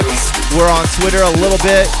Facebook. We're on Twitter a little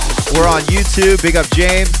bit. We're on YouTube. Big up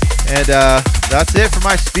James. And that's it for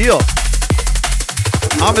my spiel.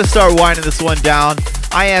 I'm going to start winding this one down.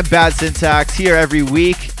 I am Bad Syntax, here every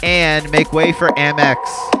week, and make way for Amex.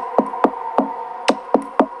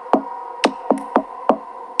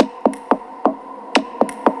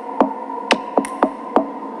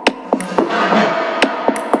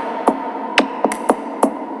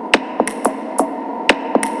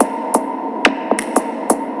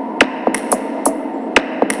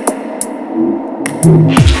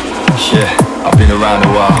 Yeah, I've been around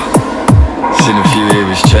a while, seen a few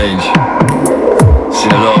eras change,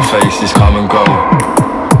 seen a lot of faces come and go,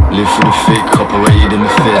 lived through the thick, operated in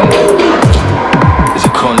the thin. There's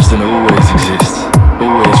a constant that always exists,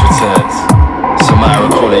 always returns. It's a matter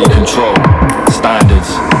of quality control,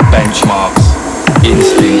 standards, benchmarks,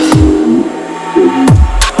 instincts.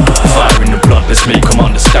 Fire in the blood, let's make them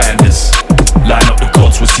understand this. Line up the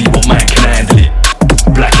gods, we'll see what man can handle it.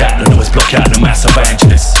 Black out the noise, block out the mass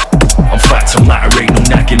evangelists. I'm fact on matter, ain't no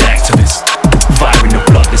nagging activist. Fire in the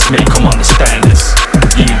blood, let's make them understand this.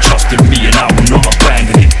 You ain't trusting me and I will not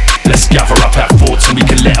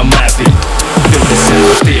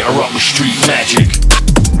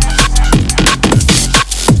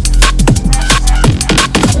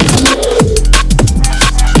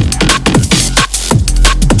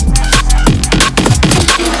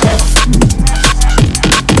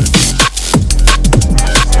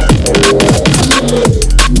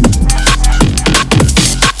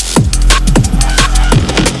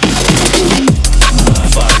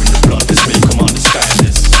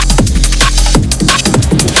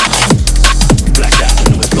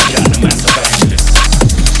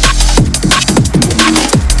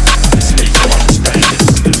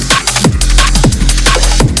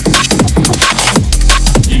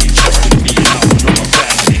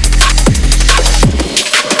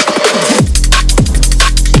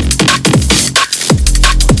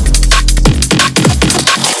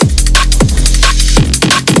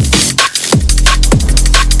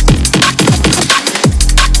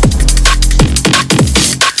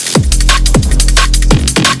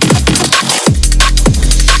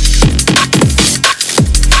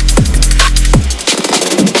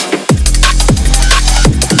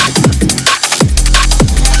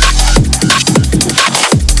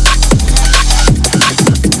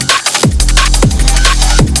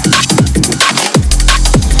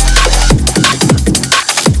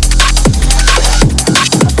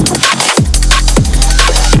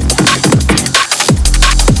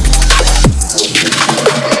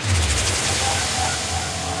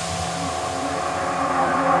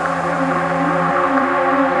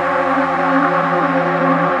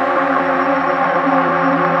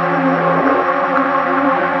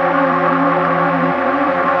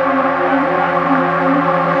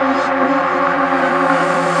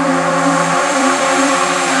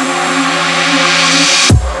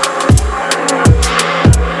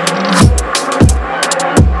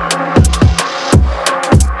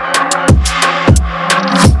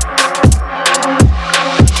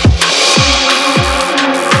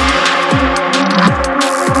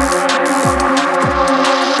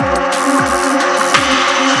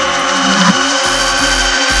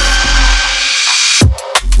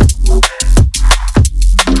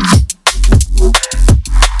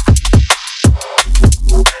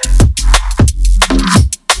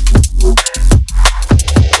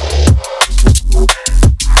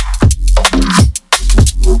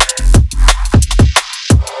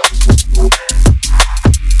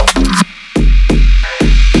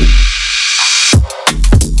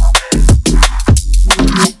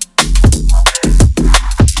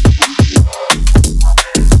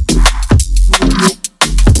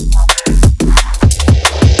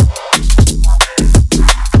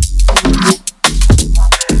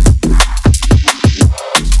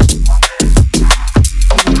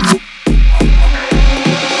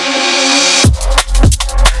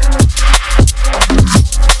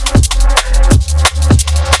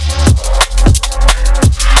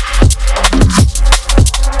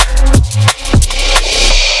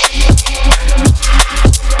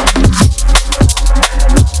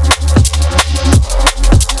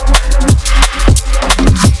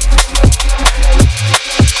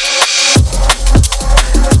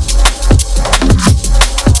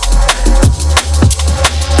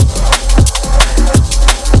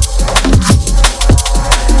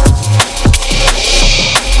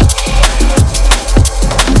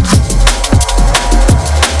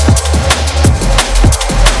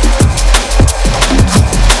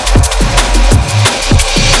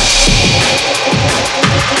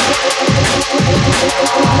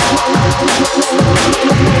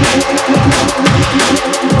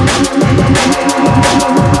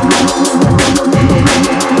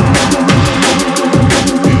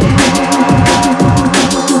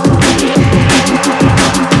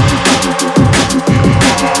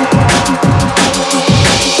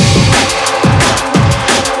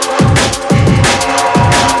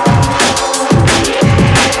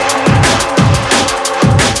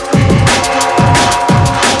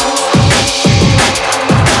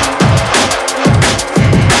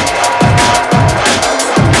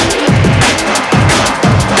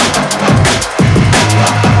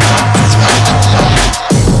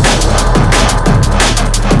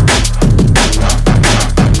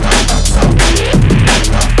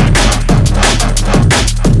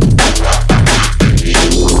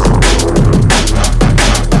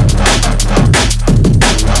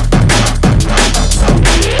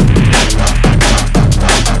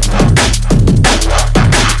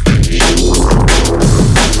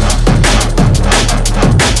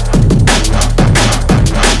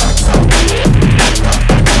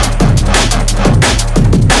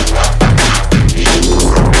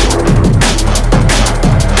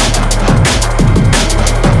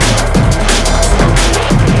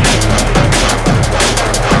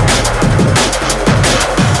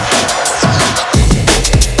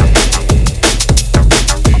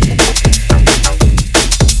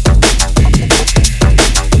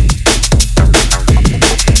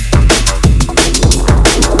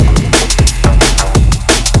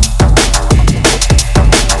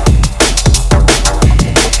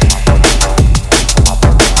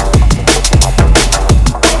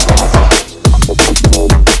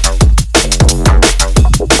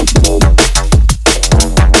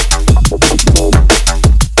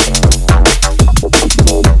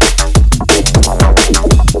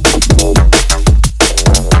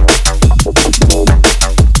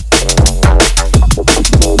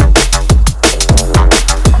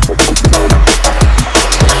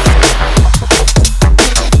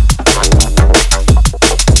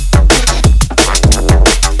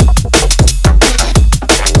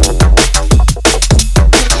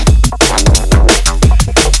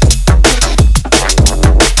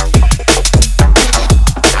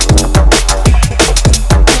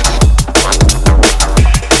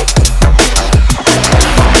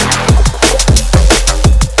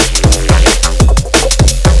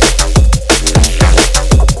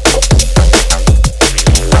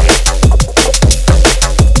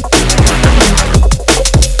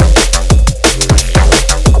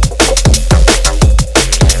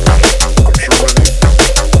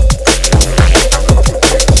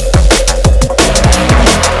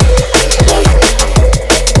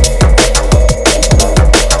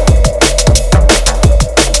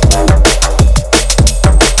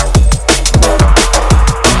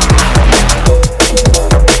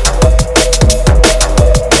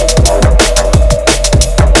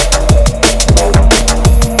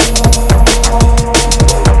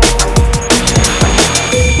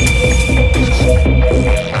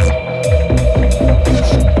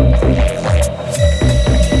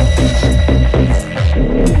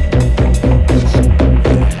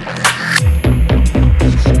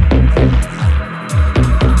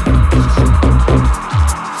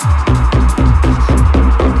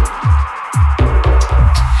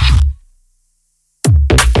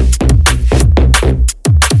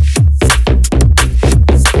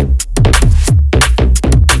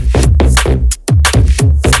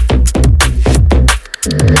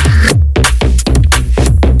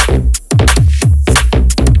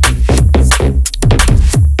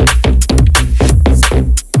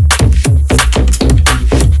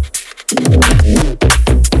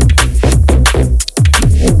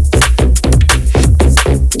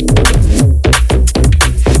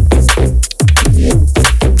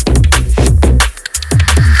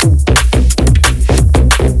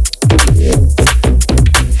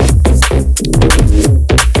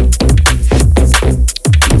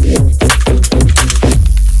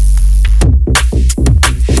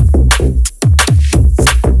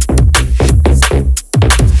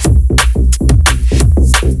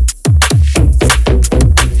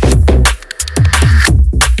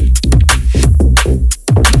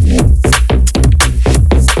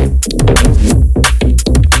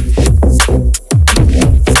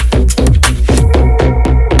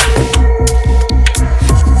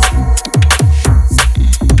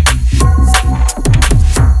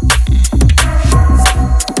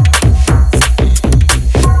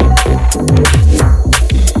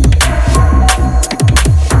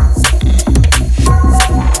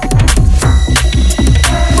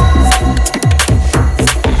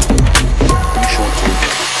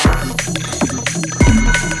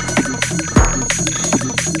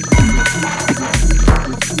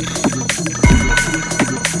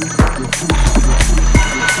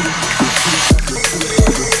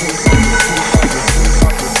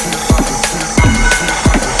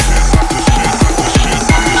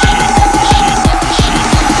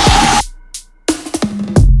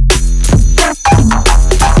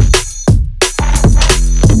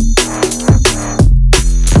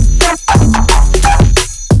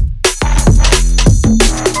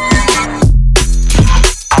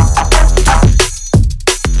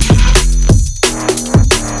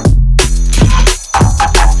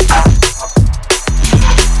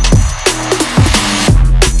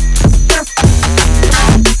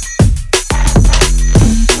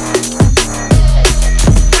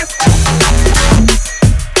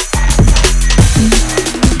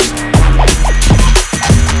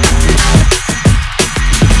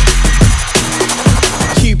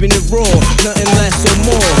Keeping it raw, nothing less or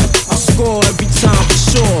more. I score every time for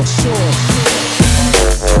sure.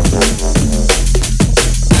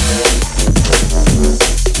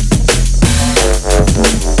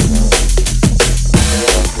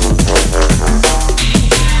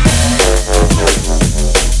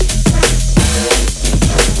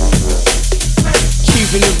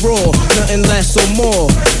 Keeping it raw, nothing less or more.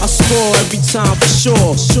 I score every time for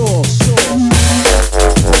sure.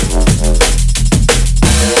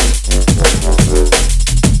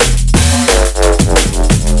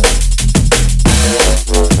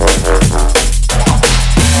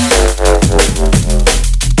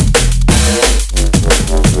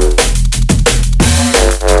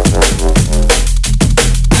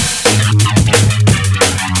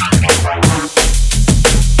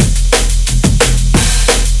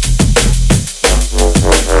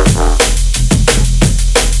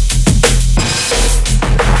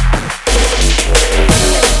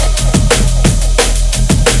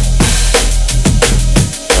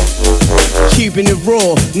 Keeping it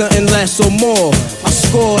raw, nothing less or more. I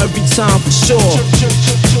score every time for sure.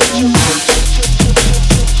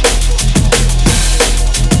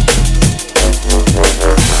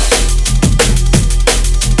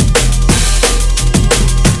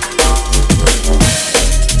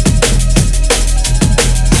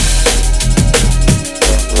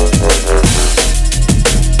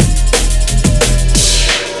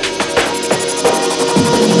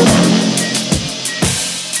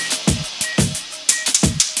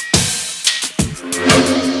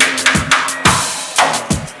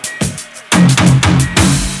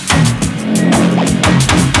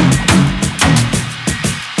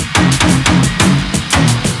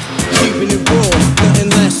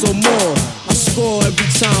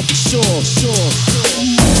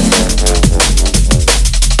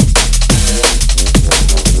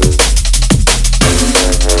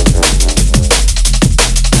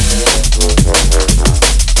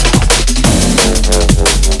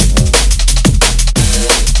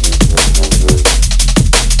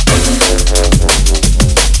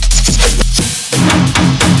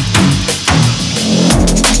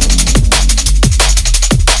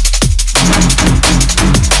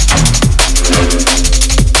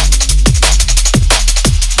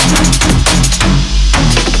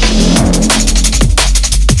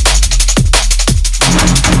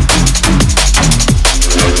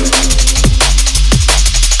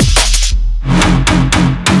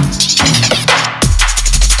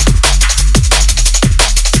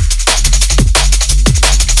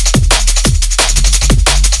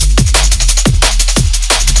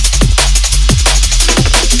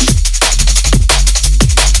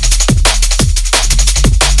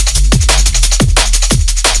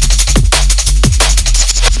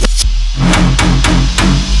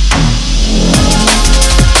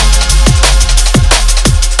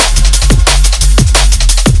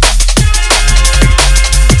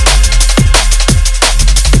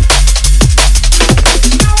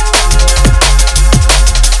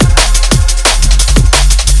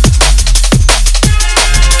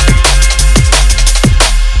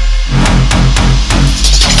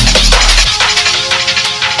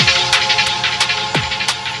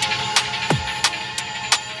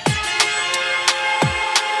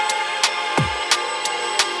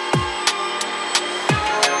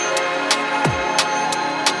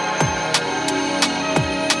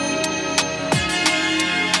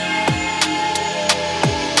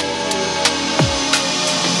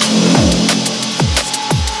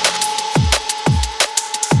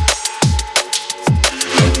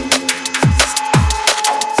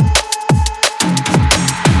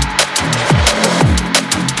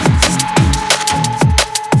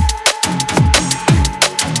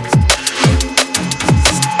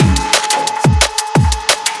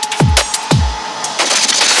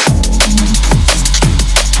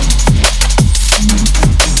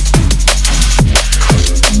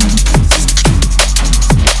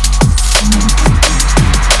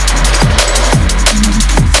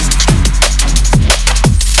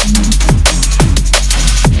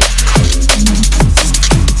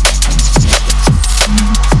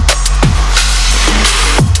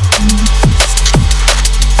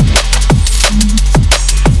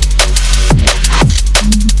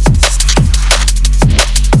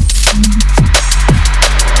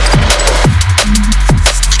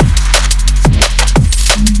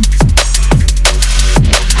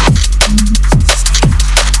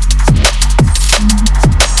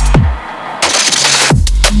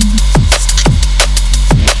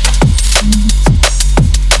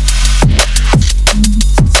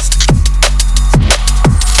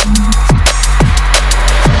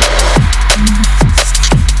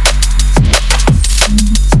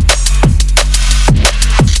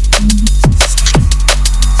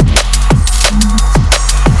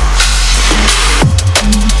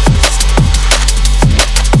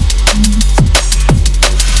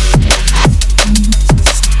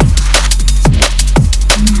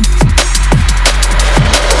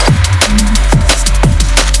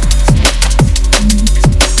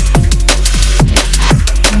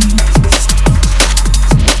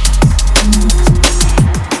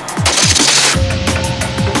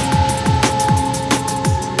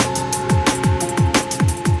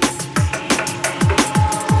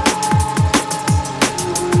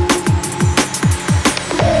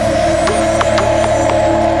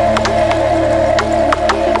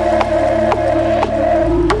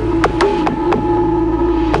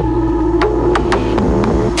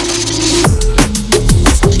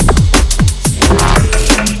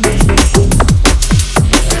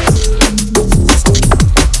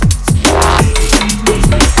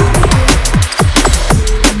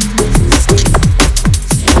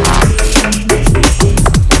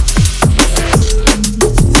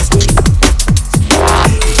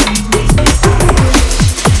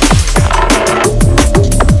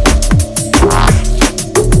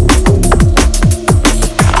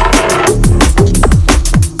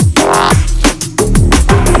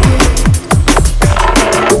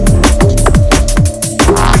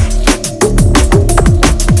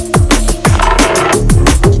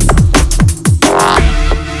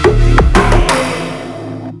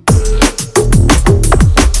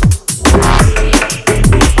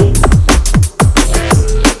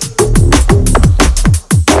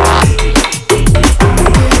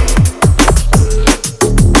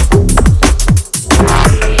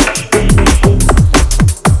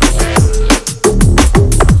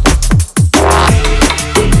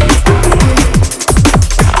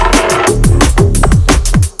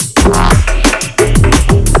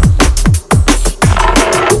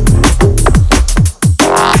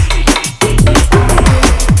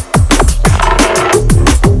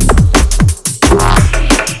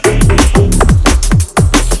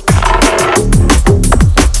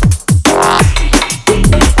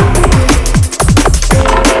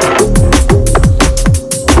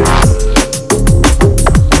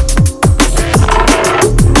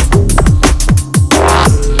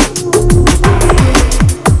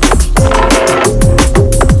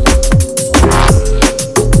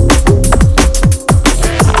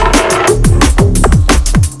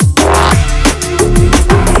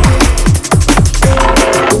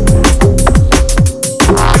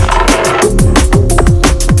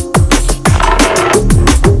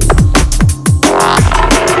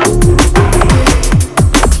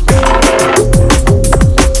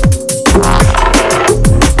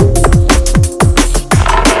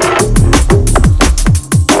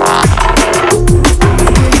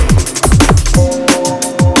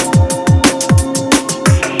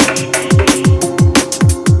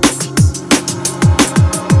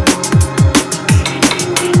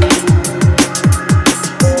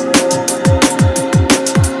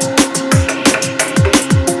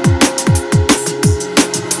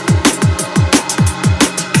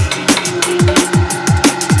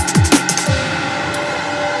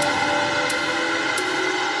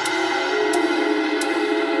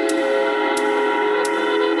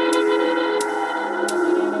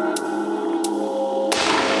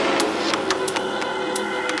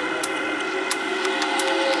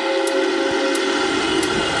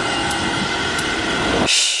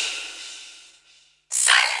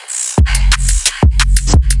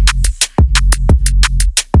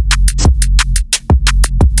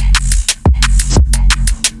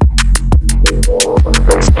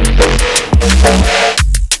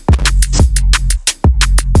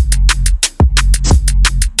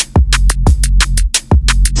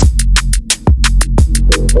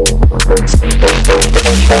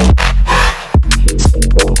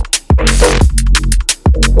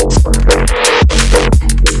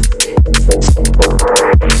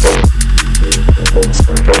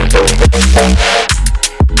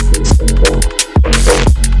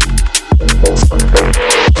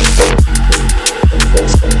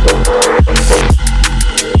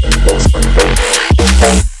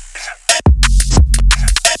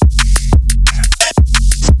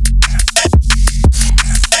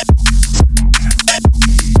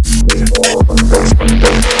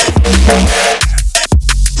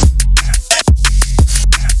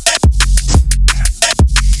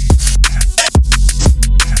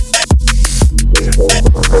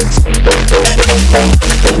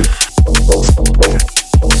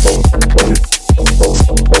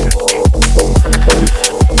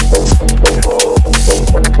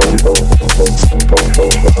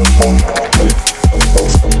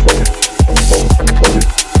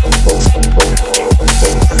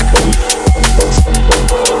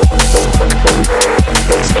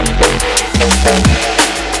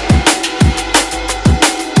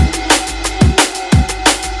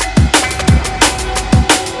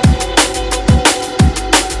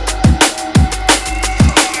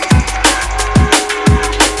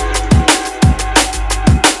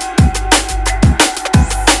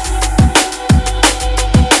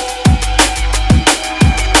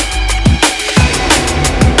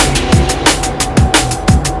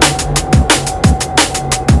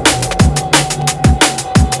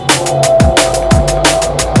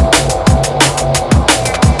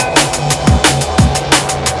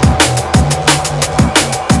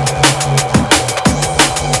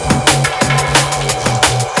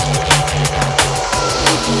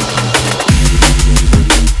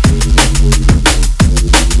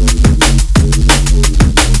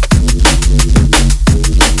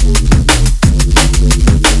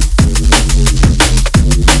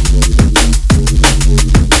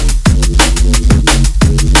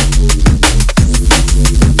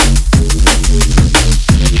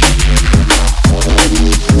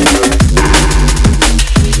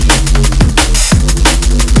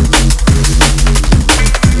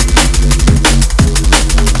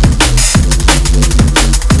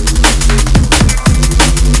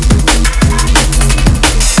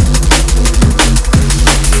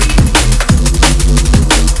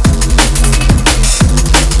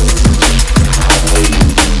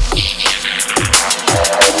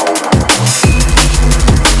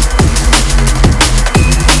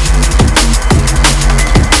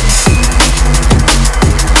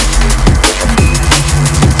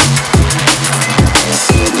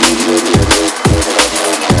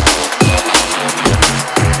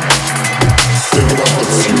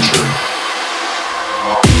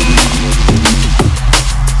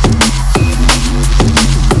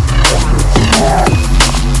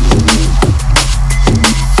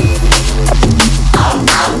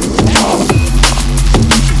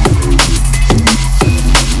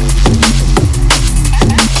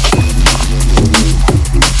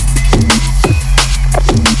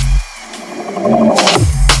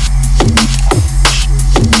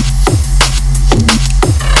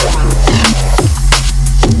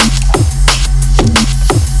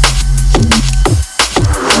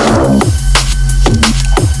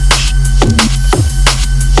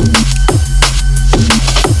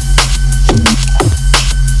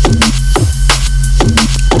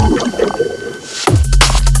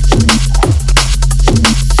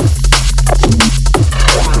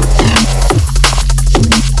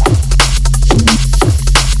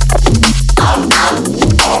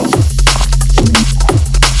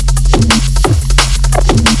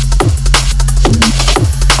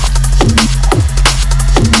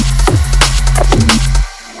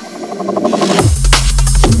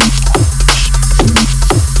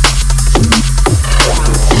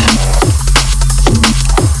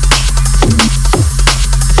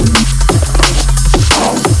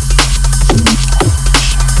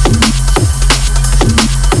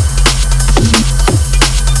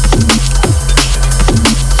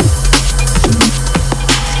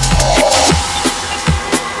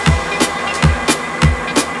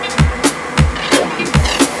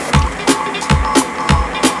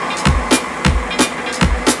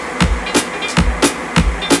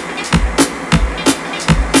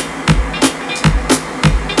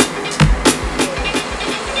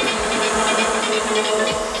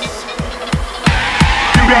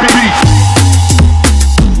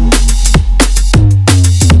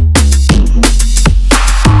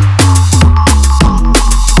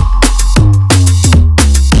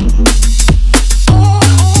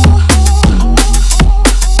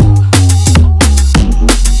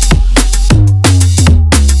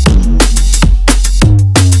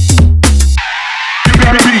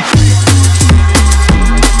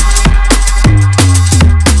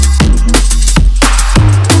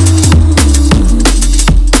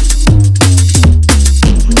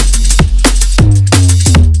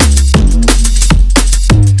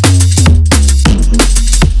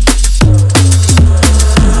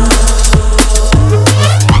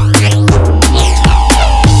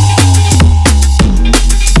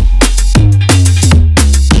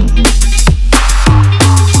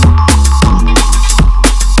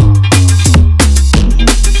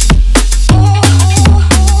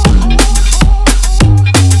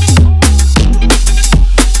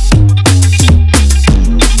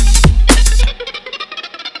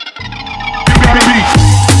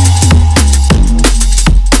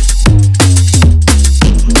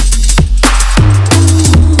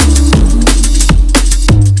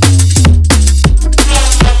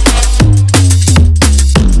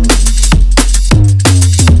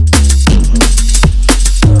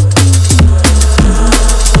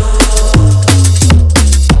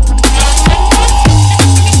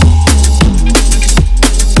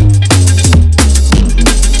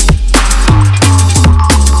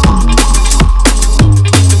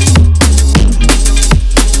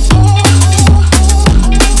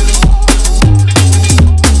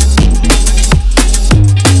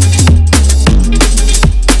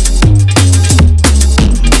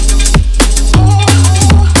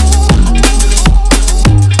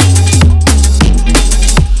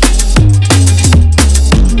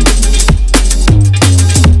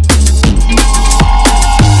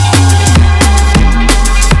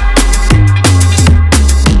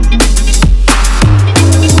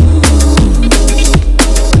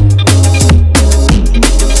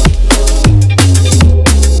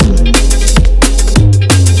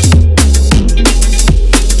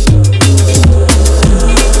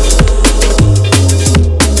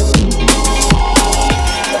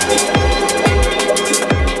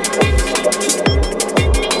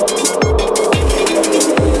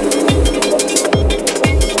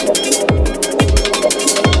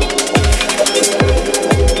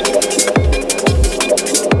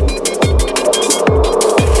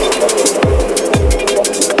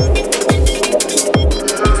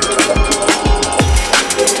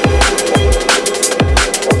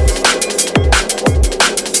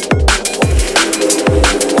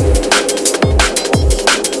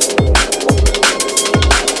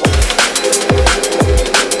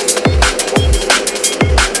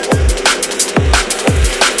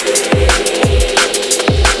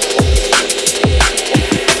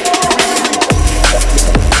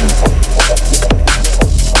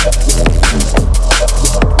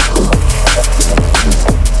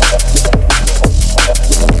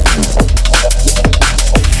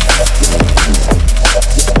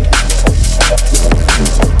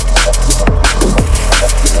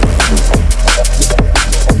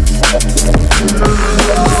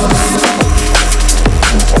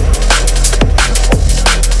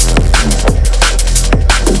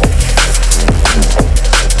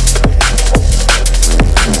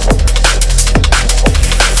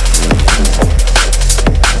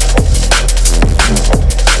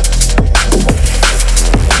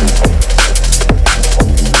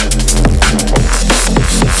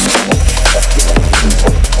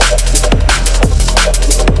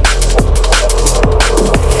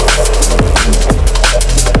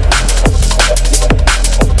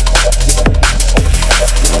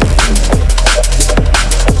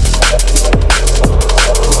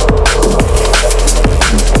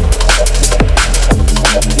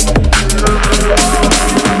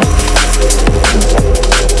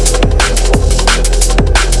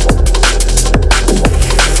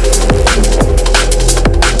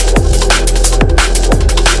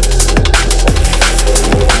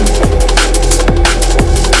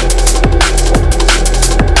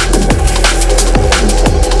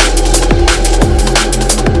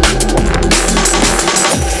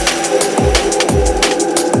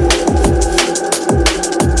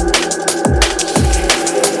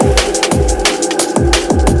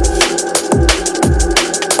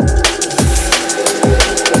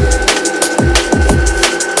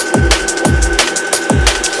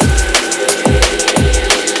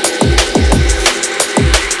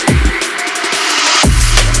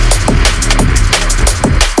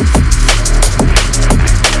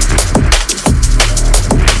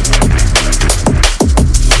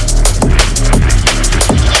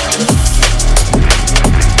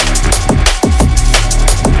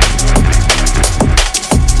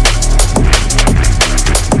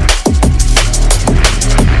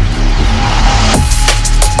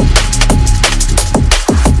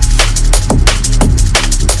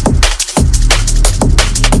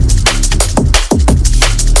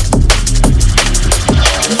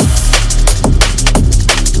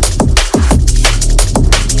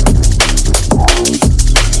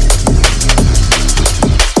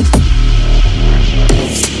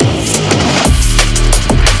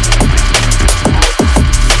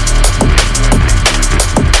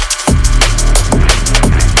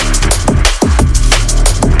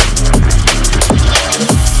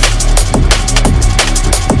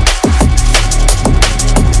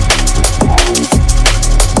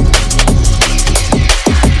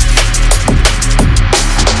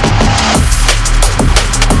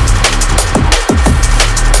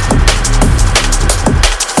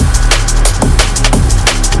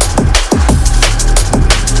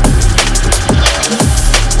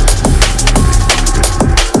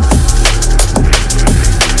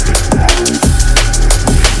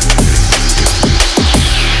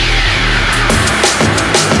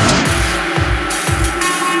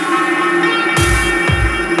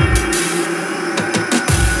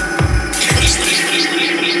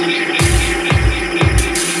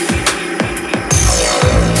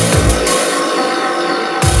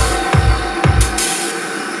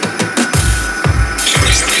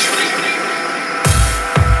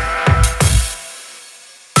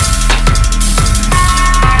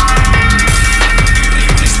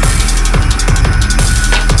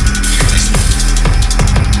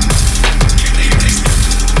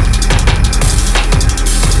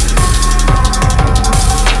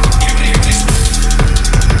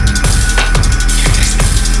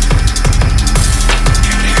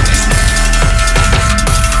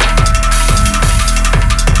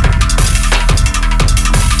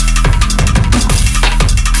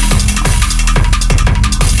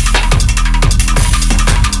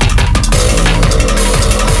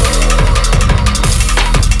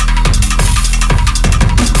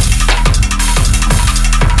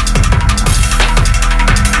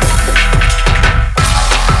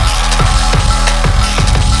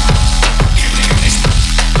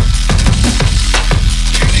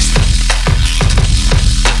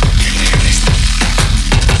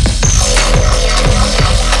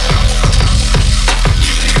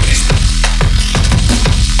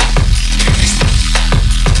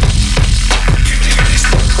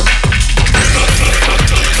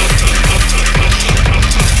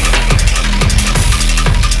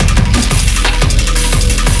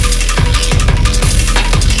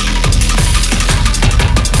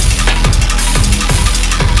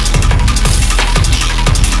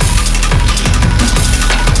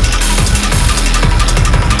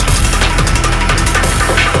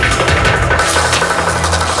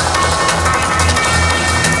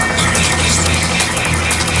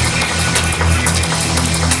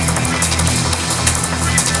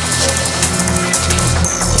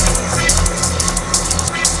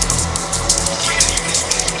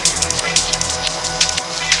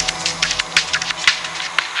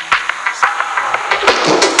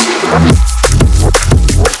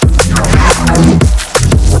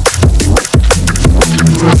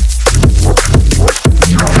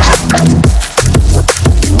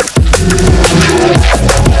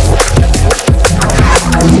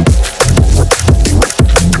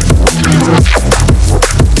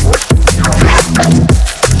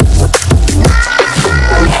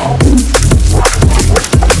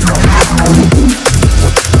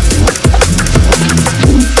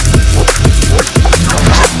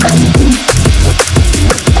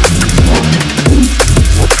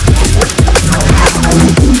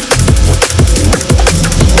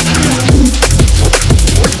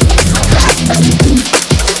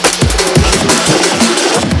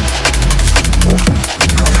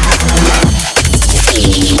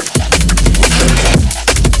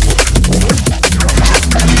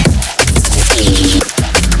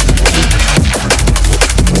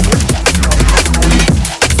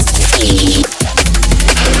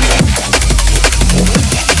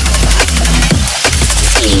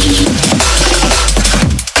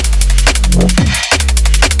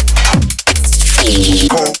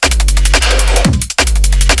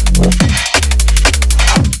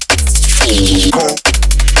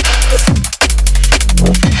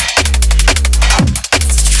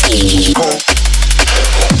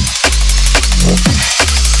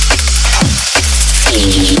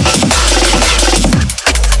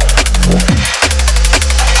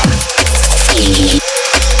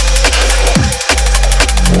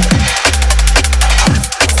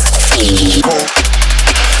 Cool.